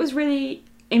I think it was really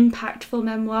impactful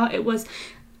memoir. It was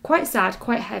quite sad,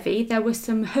 quite heavy. There were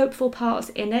some hopeful parts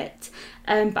in it,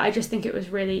 but I just think it was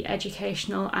really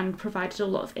educational and provided a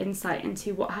lot of insight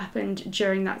into what happened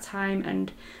during that time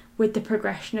and with the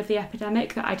progression of the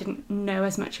epidemic that I didn't know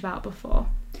as much about before.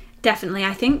 Definitely.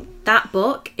 I think that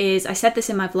book is, I said this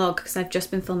in my vlog because I've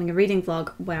just been filming a reading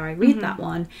vlog where I read that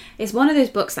one, is one of those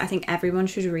books that I think everyone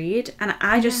should read. And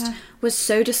I just was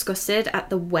so disgusted at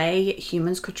the way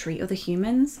humans could treat other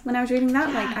humans when I was reading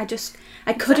that. Like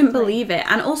I couldn't believe it.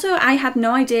 And also I had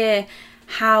no idea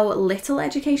how little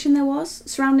education there was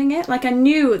surrounding it. Like I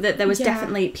knew that there was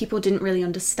definitely, people didn't really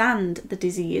understand the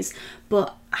disease,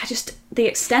 but the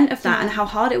extent of that and how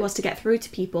hard it was to get through to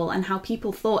people and how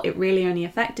people thought it really only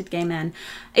affected gay men.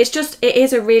 It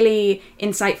is a really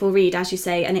insightful read, as you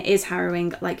say, and it is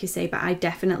harrowing, like you say, but I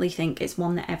definitely think it's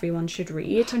one that everyone should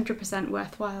read. 100%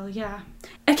 worthwhile, yeah.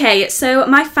 Okay, so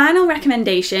my final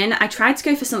recommendation, I tried to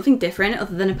go for something different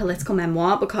other than a political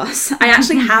memoir because I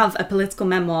actually have a political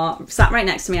memoir sat right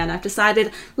next to me, and I've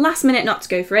decided last minute not to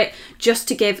go for it, just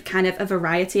to give kind of a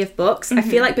variety of books. I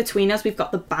feel like between us we've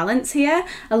got the balance here,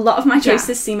 A lot of my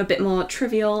choices seem a bit more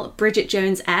trivial, Bridget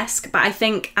Jones-esque, but I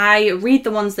think I read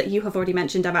the ones that you have already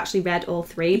mentioned. I've actually read all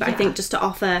three, but I think just to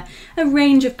offer a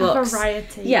range of books. A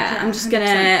variety. Yeah, I'm just going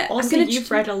to... Also,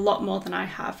 you've read a lot more than I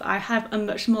have. I have a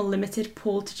much more limited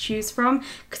pool to choose from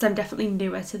because I'm definitely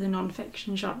newer to the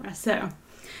non-fiction genre, so...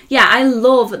 Yeah, I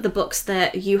love the books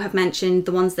that you have mentioned,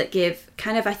 the ones that give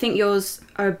kind of, I think yours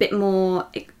are a bit more,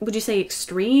 would you say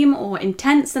extreme or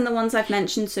intense than the ones I've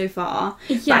mentioned so far?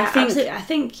 Yeah, absolutely. I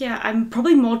think, I'm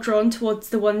probably more drawn towards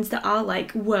the ones that are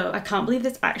like, whoa, I can't believe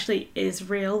this actually is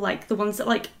real. Like the ones that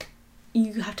like,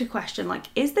 you have to question, like,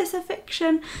 is this a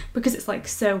fiction? Because it's like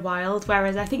so wild.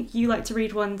 Whereas I think you like to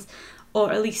read ones,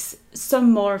 or at least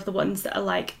some more of the ones that are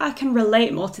like, I can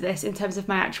relate more to this in terms of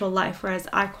my actual life, whereas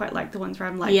I quite like the ones where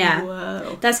I'm like,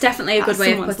 whoa. That's definitely a good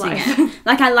way of putting it.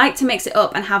 Like, I like to mix it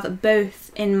up and have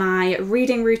both in my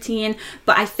reading routine,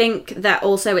 but I think that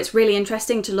also it's really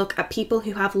interesting to look at people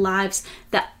who have lives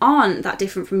that aren't that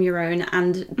different from your own,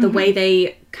 and the way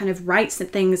they kind of write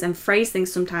things and phrase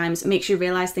things sometimes makes you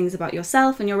realise things about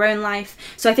yourself and your own life.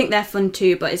 So I think they're fun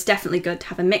too, but it's definitely good to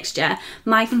have a mixture.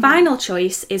 My final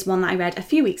choice is one that I read a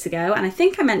few weeks ago, and I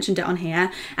think I mentioned it on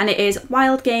here, and it is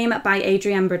Wild Game by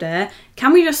Adrienne Brodeur.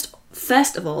 Can we just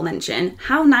first of all mention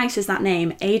how nice is that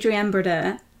name, Adrienne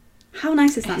Brodeur? How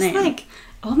nice is that name? It's like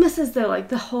almost as though like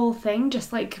the whole thing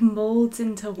just like molds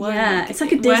into one. Yeah, it's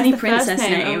like a Disney princess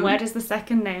name. And where does the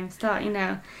second name start? You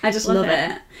know, I just love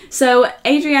it. So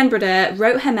Adrienne Brodeur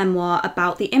wrote her memoir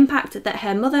about the impact that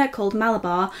her mother, called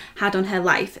Malabar, had on her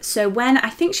life. So when I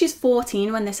think she's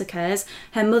 14 when this occurs,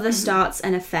 her mother starts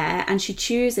an affair, and she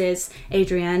chooses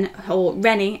Adrienne, or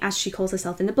Rennie as she calls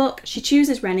herself in the book, she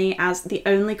chooses Rennie as the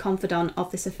only confidant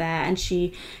of this affair, and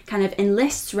she kind of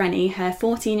enlists Rennie, her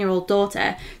 14-year-old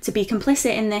daughter, to be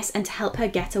complicit in this and to help her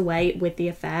get away with the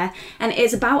affair. And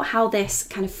it's about how this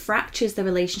kind of fractures the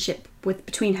relationship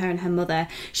between her and her mother.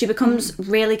 She becomes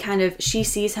really kind of, she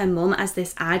sees her mum as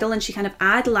this idol, and she kind of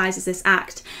idolizes this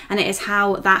act, and it is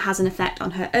how that has an effect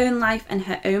on her own life and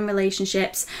her own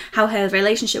relationships, how her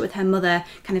relationship with her mother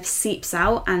kind of seeps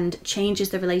out and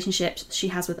changes the relationships she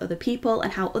has with other people,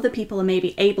 and how other people are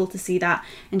maybe able to see that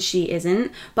and she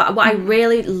isn't. But what I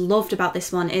really loved about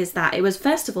this one is that it was,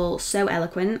 first of all, so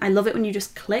eloquent. I love it when you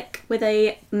just click with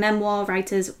a memoir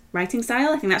writer's writing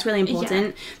style. I think that's really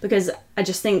important, because I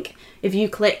just think if you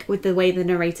click with the way the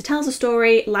narrator tells a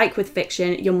story, like with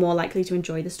fiction, you're more likely to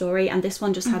enjoy the story. And this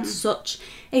one just had such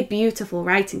a beautiful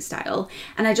writing style,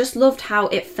 and I just loved how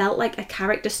it felt like a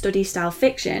character study style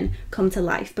fiction come to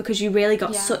life, because you really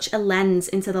got such a lens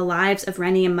into the lives of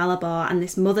Rennie and Malabar and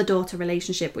this mother-daughter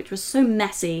relationship, which was so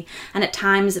messy and at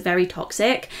times very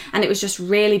toxic. And it was just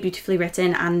really beautifully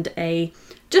written and a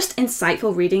just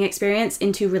insightful reading experience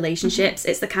into relationships.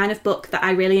 It's the kind of book that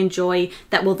I really enjoy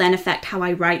that will then affect how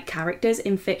I write characters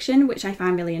in fiction, which I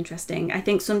find really interesting. I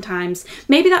think sometimes,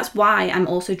 maybe that's why I'm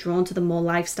also drawn to the more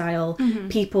lifestyle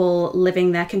people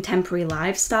living their contemporary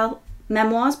lifestyle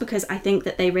memoirs, because I think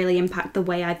that they really impact the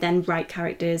way I then write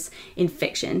characters in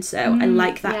fiction. So I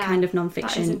like that kind of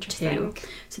non-fiction too.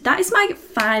 So that is my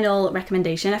final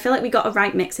recommendation. I feel like we got a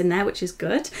right mix in there, which is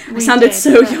good. I sounded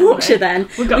so Yorkshire then.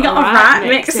 We got a right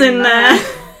mix in there.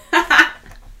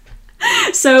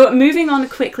 So moving on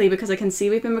quickly, because I can see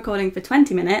we've been recording for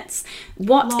 20 minutes.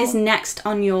 What is next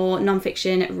on your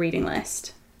non-fiction reading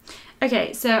list?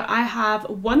 Okay, so I have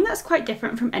one that's quite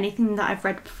different from anything that I've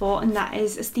read before, and that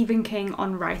is Stephen King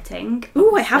on writing.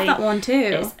 Ooh, I have that one too.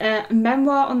 It's a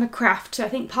memoir on the craft. So I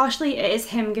think partially it is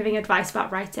him giving advice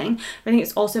about writing, but I think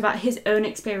it's also about his own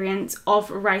experience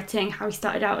of writing, how he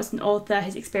started out as an author,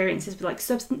 his experiences with like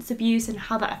substance abuse and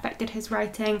how that affected his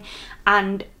writing,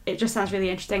 and it just sounds really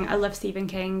interesting. I love Stephen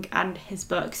King and his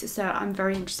books, so I'm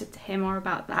very interested to hear more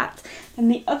about that. And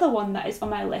the other one that is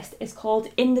on my list is called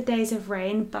In the Days of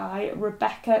Rain by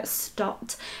Rebecca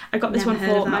Stott. I got this one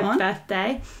for my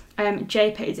birthday. Jay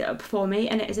picked it up for me,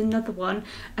 and it is another one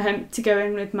to go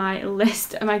in with my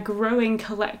list and my growing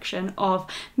collection of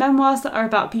memoirs that are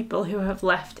about people who have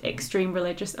left extreme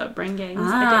religious upbringings.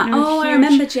 I don't know I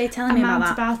remember Jay telling me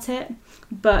about it,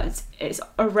 but it's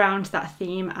around that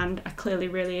theme, and I clearly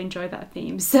really enjoy that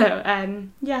theme. So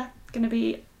gonna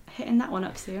be hitting that one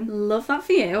up soon. Love that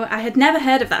for you. I had never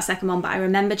heard of that second one, but I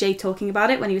remember Jay talking about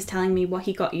it when he was telling me what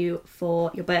he got you for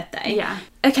your birthday. Yeah.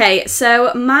 Okay,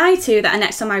 so my two that are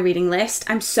next on my reading list,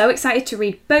 I'm so excited to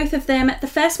read both of them. The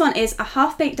first one is A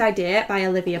Half-Baked Idea by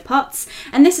Olivia Potts,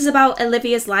 and this is about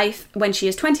Olivia's life when she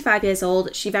is 25 years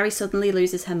old. She very suddenly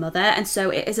loses her mother, and so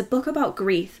it is a book about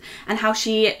grief and how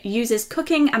she uses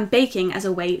cooking and baking as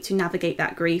a way to navigate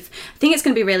that grief. I think it's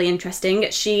going to be really interesting.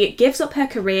 She gives up her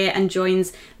career and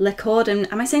joins Le Cordon,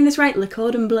 am I saying this right? Le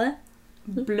Cordon Bleu?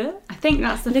 Bleu. I think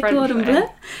that's the Le French Cordon way. Bleu.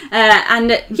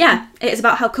 And yeah, it's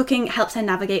about how cooking helps her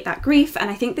navigate that grief, and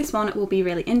I think this one will be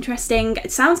really interesting.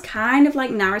 It sounds kind of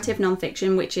like narrative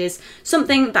non-fiction, which is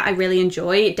something that I really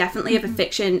enjoy. Definitely if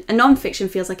a non-fiction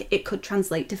feels like it could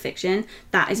translate to fiction,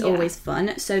 that is always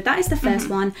fun. So that is the first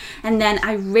one. And then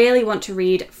I really want to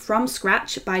read From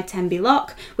Scratch by Tembi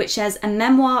Locke, which says a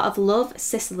memoir of love,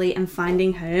 Sicily and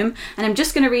finding home. And I'm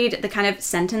just going to read the kind of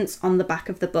sentence on the back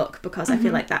of the book because I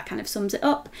feel like that kind of sums it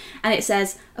up. And it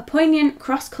says, a poignant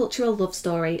cross-cultural love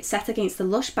story set against the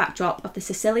lush backdrop of the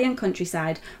Sicilian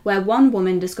countryside, where one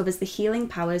woman discovers the healing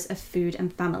powers of food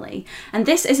and family. And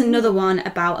this is another one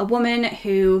about a woman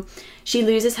who she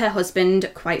loses her husband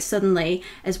quite suddenly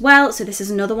as well. So this is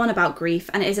another one about grief,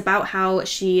 and it is about how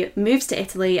she moves to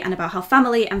Italy and about how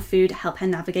family and food help her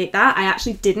navigate that. I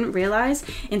actually didn't realise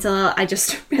until I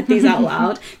just read these out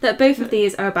loud that both of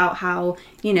these are about how,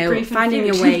 you know, Grief and finding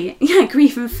your food. way,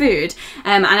 grief and food.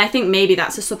 And I think maybe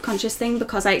that's a subconscious thing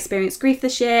because I experienced grief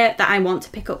this year that I want to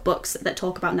pick up books that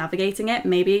talk about navigating it.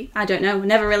 Maybe, I don't know,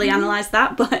 never really analysed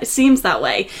that, but it seems that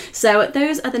way. So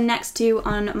those are the next two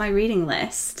on my reading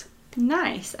list.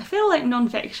 Nice. I feel like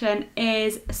non-fiction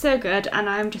is so good, and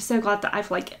I'm just so glad that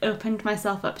I've like opened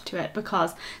myself up to it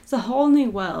because it's a whole new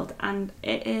world and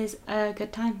it is a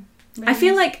good time. I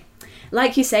feel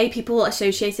like you say, people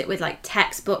associate it with like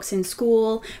textbooks in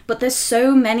school, but there's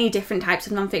so many different types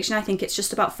of nonfiction. I think it's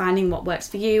just about finding what works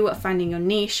for you, finding your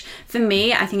niche. For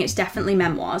me, I think it's definitely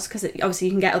memoirs because obviously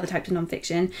you can get other types of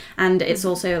nonfiction, and it's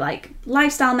also like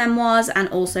lifestyle memoirs and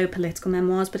also political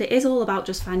memoirs, but it is all about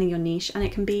just finding your niche, and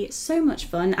it can be so much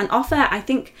fun and offer, I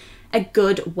think, a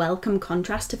good welcome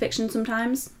contrast to fiction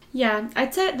sometimes. Yeah,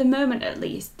 I'd say at the moment at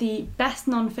least, the best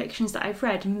non-fictions that I've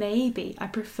read, maybe I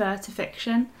prefer to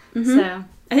fiction. So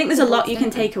I think there's a lot you can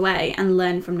take away and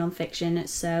learn from non-fiction,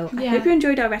 so I hope you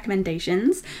enjoyed our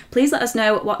recommendations. Please let us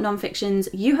know what non-fictions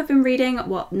you have been reading,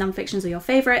 what non-fictions are your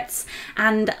favourites,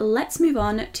 and let's move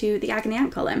on to the Agony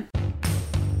Aunt column.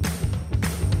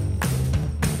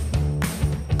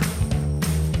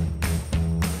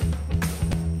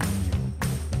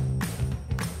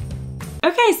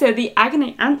 Okay, so the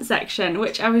Agony Aunt section,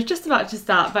 which I was just about to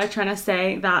start by trying to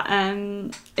say that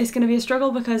it's going to be a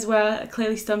struggle because we're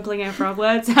clearly stumbling over our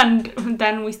words, and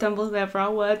then we stumbled over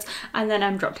our words, and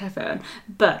then dropped her phone.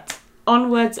 But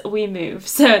onwards we move.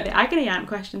 So the Agony Aunt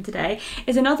question today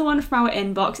is another one from our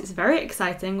inbox. It's very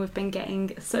exciting. We've been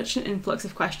getting such an influx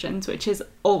of questions, which is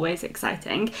always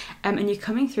exciting, and you're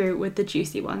coming through with the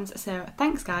juicy ones. So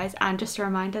thanks, guys, and just a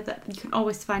reminder that you can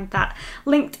always find that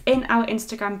linked in our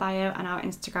Instagram bio, and our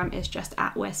Instagram is just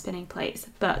at We're Spinning Plates.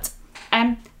 But do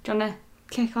you want to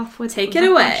kick off with Take it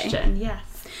away. Question? Yes.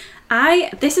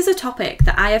 This is a topic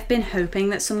that I have been hoping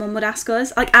that someone would ask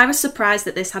us. Like, I was surprised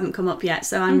that this hadn't come up yet,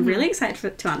 so I'm really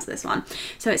excited to answer this one.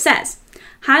 So it says,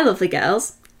 hi lovely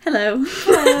girls. Hello.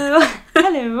 Hello.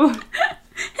 Hello.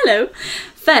 Hello.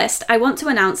 First, I want to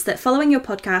announce that following your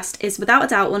podcast is without a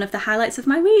doubt one of the highlights of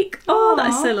my week. Oh, that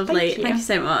is so lovely. Thank you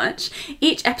so much.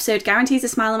 Each episode guarantees a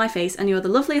smile on my face, and you're the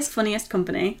loveliest, funniest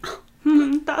company.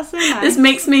 That's so nice. This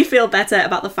makes me feel better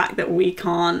about the fact that we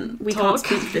can't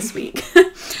speak this week.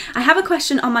 I have a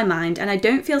question on my mind, and I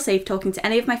don't feel safe talking to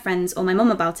any of my friends or my mum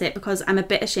about it because I'm a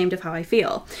bit ashamed of how I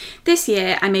feel. This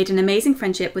year, I made an amazing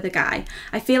friendship with a guy.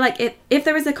 I feel like if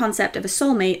there is a concept of a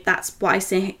soulmate, that's what I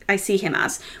see him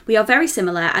as. We are very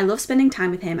similar. I love spending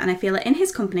time with him, and I feel that in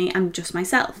his company, I'm just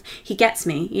myself. He gets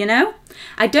me, you know?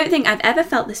 I don't think I've ever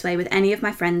felt this way with any of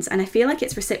my friends, and I feel like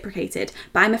it's reciprocated,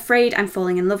 but I'm afraid I'm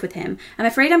falling in love with him. I'm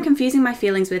afraid I'm confusing my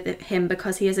feelings with him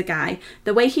because he is a guy.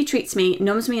 The way he treats me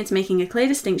numbs me into making a clear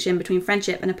distinction between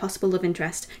friendship and a possible love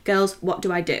interest. Girls, what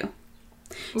do I do?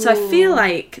 So I feel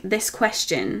like this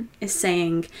question is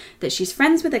saying that she's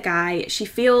friends with a guy. She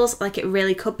feels like it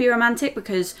really could be romantic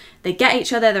because they get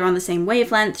each other, they're on the same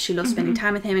wavelength, she loves spending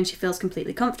time with him, and she feels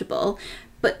completely comfortable.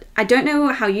 But I don't know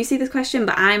how you see this question,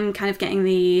 but I'm kind of getting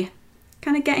the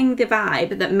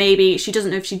vibe that maybe she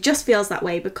doesn't know if she just feels that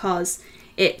way because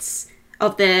it's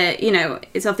of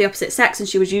the opposite sex, and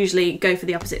she would usually go for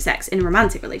the opposite sex in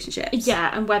romantic relationships.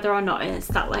 Yeah, and whether or not it's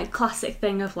that like classic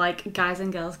thing of like guys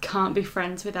and girls can't be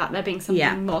friends without there being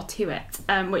something more to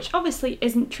it, which obviously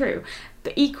isn't true.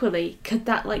 But equally, could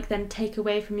that like then take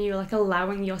away from you like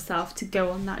allowing yourself to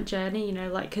go on that journey? You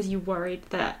know, like because you're worried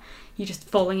that you're just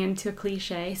falling into a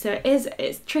cliche. So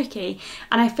it's tricky,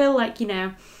 and I feel like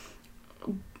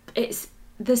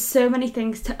there's so many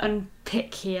things to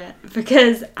unpick here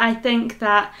because I think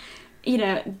that,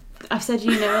 I've said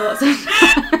lots of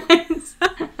times.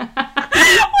 Where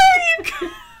are you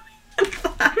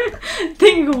going?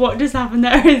 Think of what just happened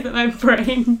there is that my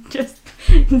brain just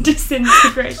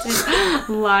disintegrated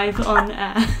live on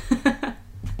air.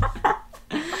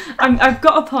 I've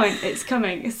got a point, it's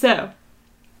coming. So,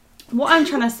 what I'm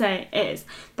trying to say is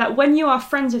that when you are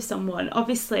friends with someone,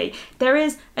 obviously, there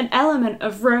is an element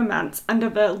of romance and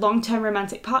of a long-term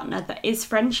romantic partner that is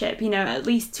friendship, you know, at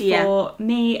least for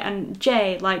me and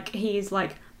Jay, like, he's,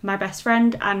 like, my best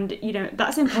friend, and, you know,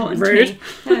 that's important Rude.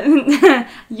 to me.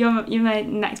 You're my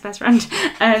next best friend.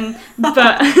 But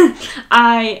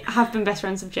I have been best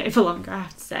friends with Jay for longer, I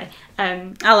have to say.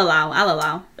 I'll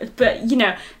allow. But, you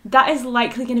know, that is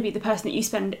likely going to be the person that you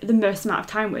spend the most amount of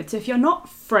time with. So if you're not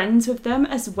friends with them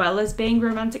as well as being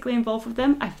romantically involved with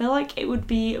them, I feel like it would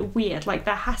be weird. Like,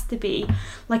 there has to be,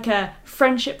 like, a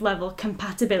friendship level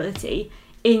compatibility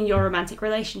in your romantic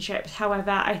relationships. However,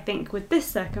 I think with this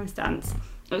circumstance,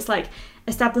 it's like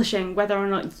establishing whether or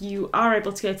not you are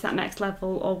able to go to that next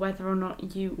level or whether or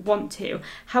not you want to.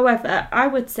 However, I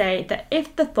would say that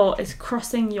if the thought is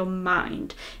crossing your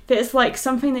mind, if it's like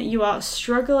something that you are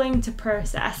struggling to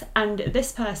process and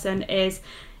this person is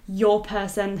your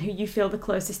person who you feel the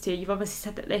closest to, you've obviously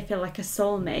said that they feel like a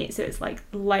soulmate, so it's like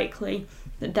likely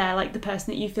that they're like the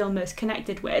person that you feel most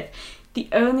connected with. The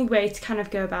only way to kind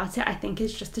of go about it, I think,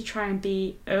 is just to try and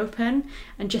be open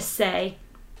and just say,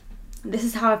 this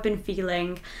is how I've been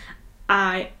feeling.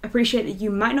 I appreciate that you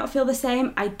might not feel the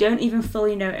same. I don't even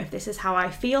fully know if this is how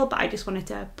I feel, but I just wanted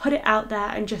to put it out there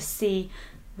and just see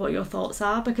what your thoughts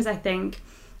are, because I think,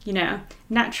 you know,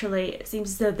 naturally it seems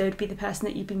as though they would be the person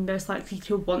that you'd be most likely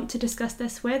to want to discuss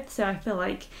this with. So I feel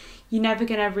like you're never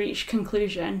going to reach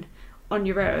conclusion on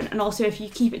your own. And also, if you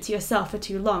keep it to yourself for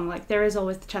too long, like, there is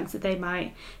always the chance that they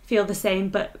might feel the same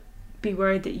but be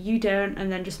worried that you don't,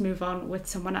 and then just move on with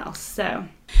someone else. So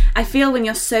I feel when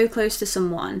you're so close to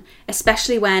someone,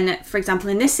 especially when, for example,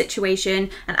 in this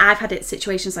situation, and I've had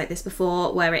situations like this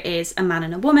before where it is a man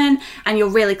and a woman and you're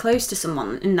really close to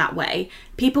someone in that way,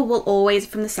 people will always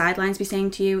from the sidelines be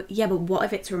saying to you, yeah, but what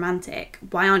if it's romantic?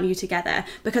 Why aren't you together?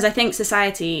 Because I think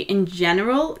society in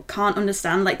general can't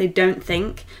understand, like, they don't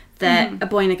think that a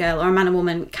boy and a girl or a man and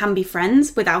woman can be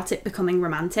friends without it becoming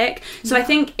romantic. So I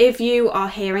think if you are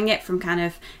hearing it from kind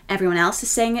of everyone else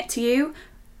is saying it to you,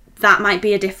 that might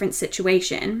be a different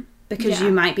situation, because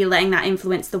you might be letting that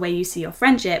influence the way you see your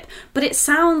friendship. But it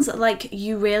sounds like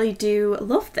you really do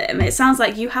love them. It sounds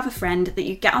like you have a friend that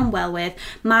you get on well with.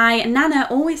 My nana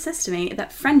always says to me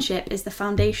that friendship is the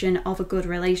foundation of a good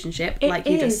relationship, like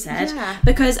you just said. Yeah.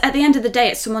 Because at the end of the day,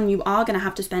 it's someone you are going to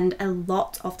have to spend a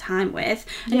lot of time with.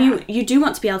 And you do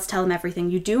want to be able to tell them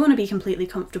everything. You do want to be completely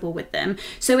comfortable with them.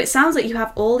 So it sounds like you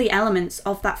have all the elements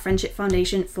of that friendship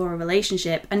foundation for a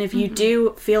relationship. And if you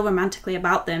do feel romantically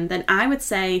about them, then I would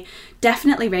say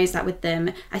definitely raise that with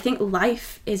them. I think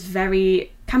life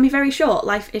can be very short.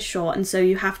 Life is short, and so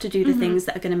you have to do the things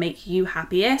that are going to make you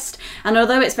happiest. And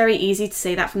although it's very easy to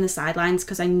say that from the sidelines,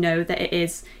 because I know that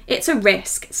it's a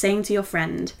risk saying to your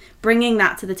friend, bringing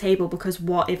that to the table, because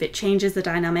what if it changes the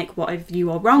dynamic? What if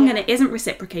you are wrong and it isn't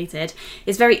reciprocated?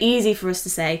 It's very easy for us to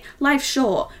say, life's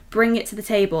short, bring it to the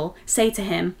table, say to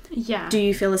him, do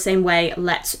you feel the same way?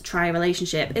 Let's try a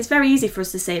relationship. It's very easy for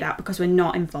us to say that because we're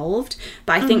not involved.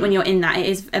 But I think when you're in that, it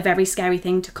is a very scary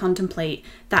thing to contemplate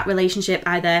that relationship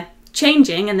either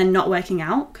changing and then not working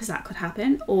out, because that could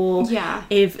happen, or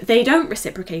if they don't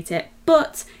reciprocate it.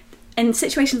 But in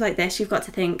situations like this, you've got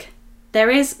to think, there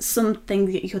is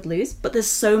something that you could lose, but there's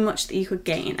so much that you could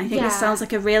gain. I think this sounds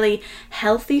like a really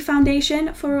healthy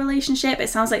foundation for a relationship. It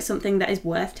sounds like something that is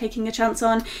worth taking a chance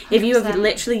on. 100%. If you have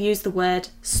literally used the word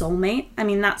soulmate, I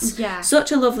mean, that's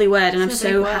such a lovely word, and I'm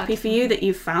so happy for you that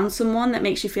you've found someone that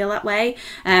makes you feel that way.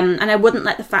 And I wouldn't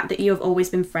let the fact that you have always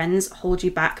been friends hold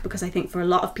you back, because I think for a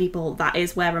lot of people, that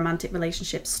is where romantic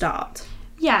relationships start.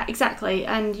 Yeah, exactly.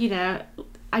 And, you know,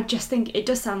 I just think it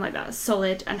does sound like that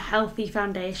solid and healthy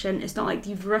foundation. It's not like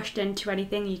you've rushed into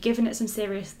anything, you've given it some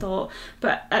serious thought,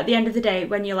 but at the end of the day,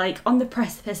 when you're like on the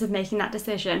precipice of making that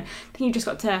decision, then you've just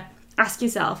got to ask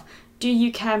yourself, do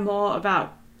you care more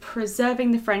about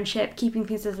preserving the friendship, keeping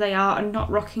things as they are and not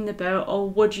rocking the boat, or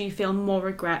would you feel more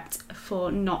regret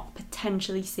for not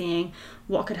potentially seeing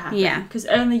what could happen? Because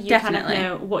only you kind of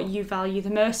know what you value the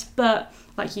most. But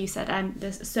like you said,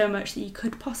 there's so much that you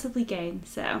could possibly gain.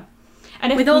 So,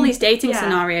 and with all these dating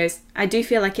scenarios, I do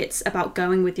feel like it's about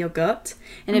going with your gut.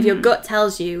 And if your gut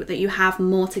tells you that you have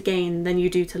more to gain than you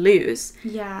do to lose,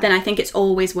 then I think it's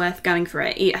always worth going for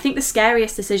it. I think the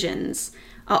scariest decisions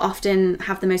are often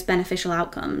have the most beneficial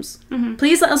outcomes.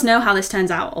 Please let us know how this turns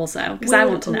out also, because I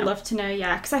want to know. I'd love to know,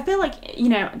 because I feel like, you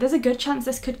know, there's a good chance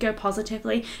this could go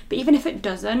positively, but even if it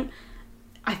doesn't,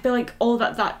 I feel like all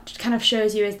that kind of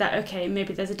shows you is that, okay,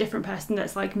 maybe there's a different person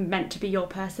that's like meant to be your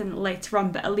person later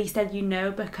on, but at least then you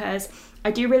know, because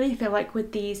I do really feel like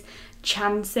with these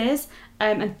chances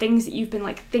and things that you've been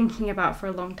like thinking about for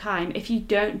a long time, if you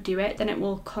don't do it, then it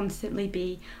will constantly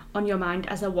be on your mind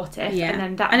as a what if,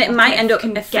 and then it might end up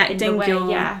affecting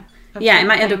your it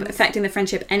might end up affecting the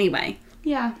friendship anyway.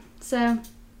 Yeah, so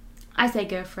I say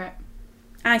go for it.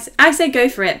 I say go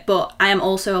for it, but I am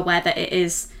also aware that it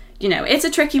is, you know, it's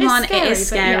a tricky one. Scary, it is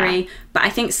scary, but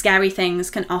I think scary things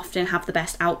can often have the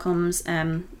best outcomes.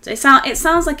 It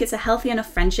sounds like it's a healthy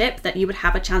enough friendship that you would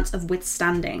have a chance of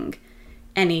withstanding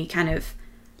any kind of,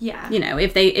 you know,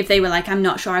 if they were like, I'm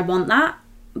not sure I want that,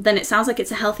 then it sounds like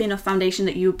it's a healthy enough foundation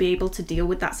that you would be able to deal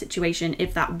with that situation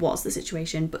if that was the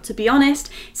situation. But to be honest,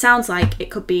 it sounds like it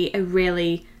could be a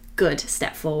really good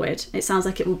step forward. It sounds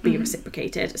like it will be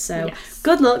reciprocated. So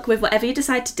good luck with whatever you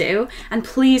decide to do, and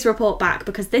please report back,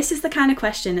 because this is the kind of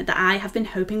question that I have been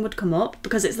hoping would come up,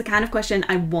 because it's the kind of question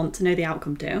I want to know the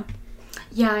outcome to.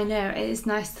 Yeah, I know. It is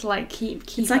nice to like keep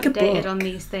it's like updated on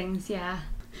these things. Yeah.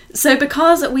 So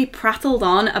because we prattled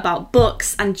on about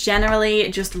books and generally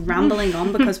just rambling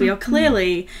on because we are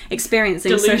clearly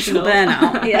experiencing social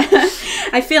burnout,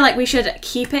 I feel like we should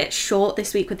keep it short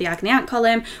this week with the Agony Aunt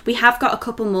column. We have got a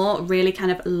couple more really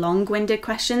kind of long-winded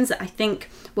questions that I think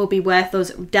will be worth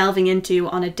us delving into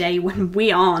on a day when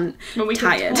we aren't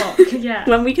tired.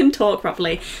 When we can talk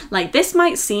properly. Like, this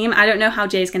might seem, I don't know how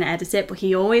Jay's going to edit it, but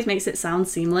he always makes it sound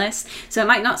seamless. So it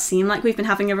might not seem like we've been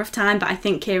having a rough time, but I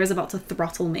think Kira's about to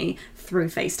throttle me through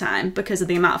FaceTime because of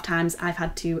the amount of times I've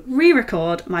had to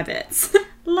re-record my bits.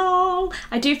 Lol.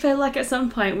 I do feel like at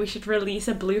some point we should release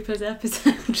a bloopers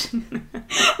episode.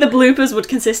 The bloopers would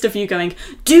consist of you going,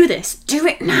 do this, do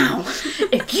it now.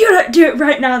 If you don't do it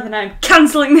right now, then I'm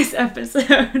cancelling this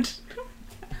episode.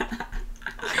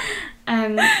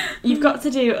 You've got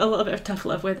to do a little bit of tough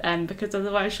love with Em, because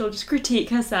otherwise she'll just critique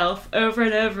herself over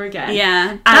and over again.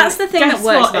 Yeah, that's the thing that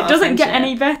works. It doesn't get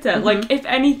any better. Like, if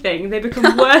anything, they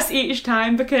become worse each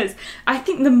time, because I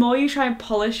think the more you try and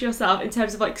polish yourself in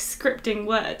terms of like scripting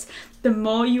words, the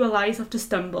more you allow yourself to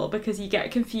stumble, because you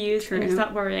get confused and you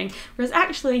start worrying. Whereas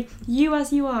actually, you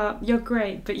as you are, you're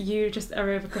great, but you just are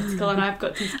overcritical, and I've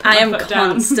got to put I am my foot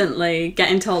down. Constantly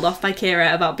getting told off by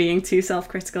Kira about being too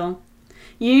self-critical.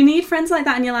 You need friends like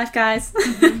that in your life, guys.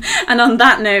 And on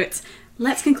that note,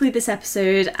 let's conclude this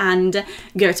episode and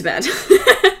go to bed.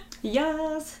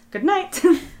 Yes. Good night.